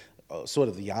is sort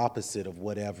of the opposite of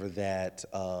whatever that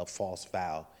false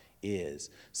vow is.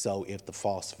 So if the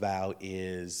false vow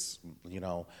is,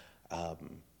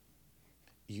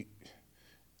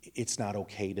 it's not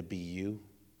okay to be you,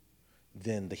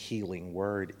 then the healing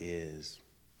word is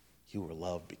you are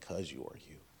loved because you are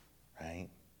you, right?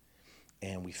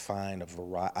 And we find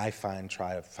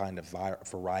try to find a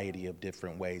variety of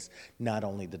different ways, not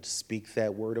only to speak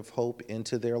that word of hope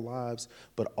into their lives,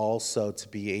 but also to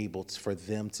be able to, for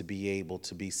them to be able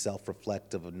to be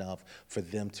self-reflective enough for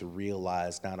them to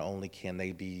realize not only can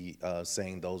they be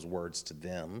saying those words to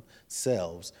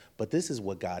themselves, but this is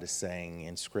what God is saying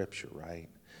in Scripture, right?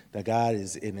 That God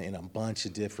is in a bunch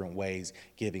of different ways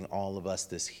giving all of us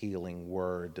this healing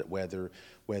word, whether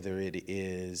it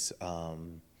is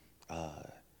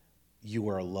you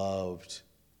are loved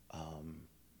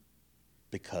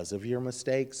because of your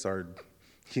mistakes, or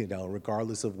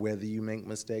regardless of whether you make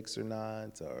mistakes or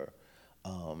not, or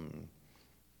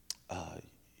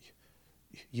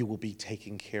you will be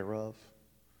taken care of,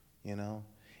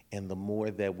 And the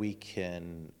more that we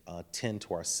can tend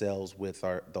to ourselves with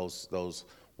those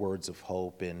words of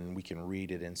hope, and we can read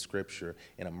it in Scripture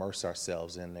and immerse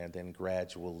ourselves in there, then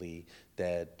gradually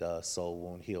that soul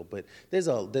won't heal. But there's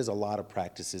a lot of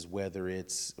practices, whether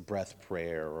it's breath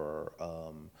prayer or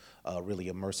really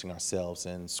immersing ourselves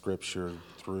in Scripture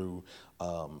through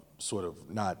sort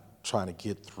of not trying to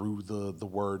get through the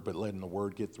word, but letting the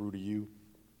word get through to you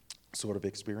sort of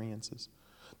experiences.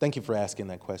 Thank you for asking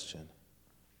that question.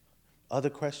 Other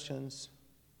questions?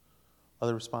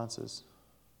 Other responses?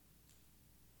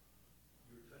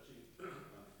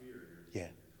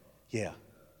 Yeah.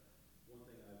 One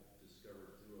thing I've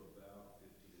discovered through about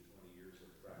 15 to 20 years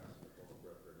of practicing the form of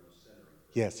breath prayer, no centering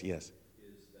prayer, Yes.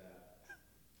 is that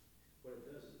what it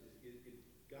does is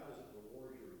God doesn't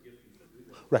reward you or gift you for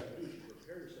doing that. Right. What you do is you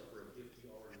prepare yourself for a gift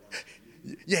He already wants to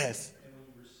use. Yes. And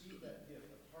when you receive that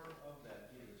gift, a part of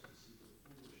that gift is to see the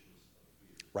foolishness of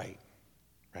fear. Right.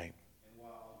 And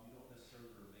while you don't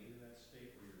necessarily remain in that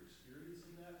state where you're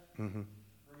experiencing that, Mm-hmm.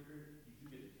 you do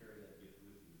get to carry that gift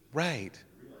with you. Right.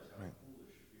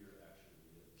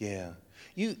 Yeah,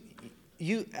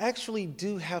 you actually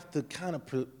do have to kind of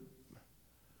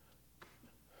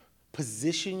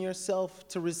position yourself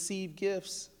to receive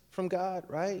gifts from God,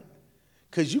 right?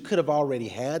 Because you could have already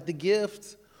had the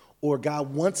gift, or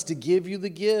God wants to give you the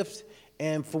gift,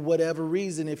 and for whatever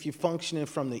reason, if you're functioning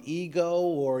from the ego,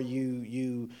 or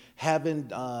you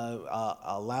haven't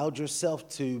allowed yourself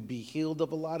to be healed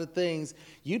of a lot of things,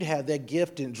 you'd have that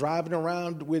gift and driving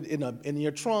around in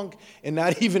your trunk and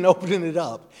not even opening it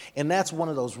up. And that's one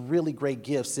of those really great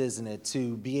gifts, isn't it?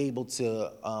 To be able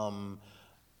to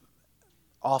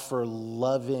offer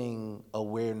loving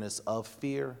awareness of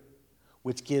fear,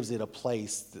 which gives it a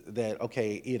place that,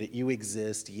 okay, you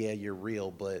exist, yeah, you're real,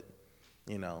 but,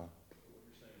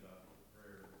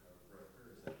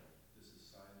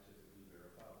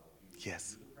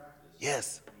 Yes.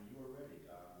 Yes.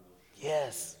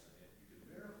 Yes.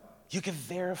 You can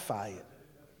verify it.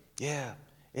 Yeah.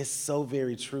 It's so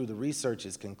very true. The research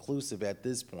is conclusive at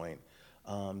this point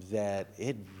that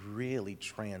it really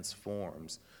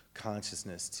transforms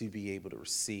consciousness to be able to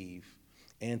receive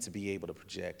and to be able to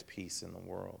project peace in the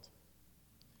world.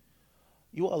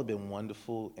 You all have been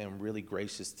wonderful and really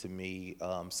gracious to me.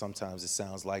 Sometimes it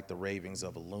sounds like the ravings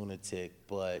of a lunatic,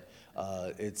 but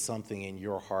it's something in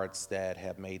your hearts that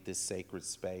have made this sacred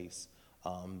space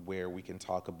where we can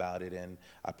talk about it. And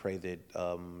I pray that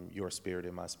your spirit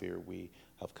and my spirit, we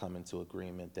have come into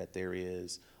agreement that there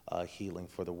is healing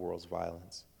for the world's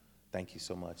violence. Thank you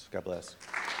so much. God bless.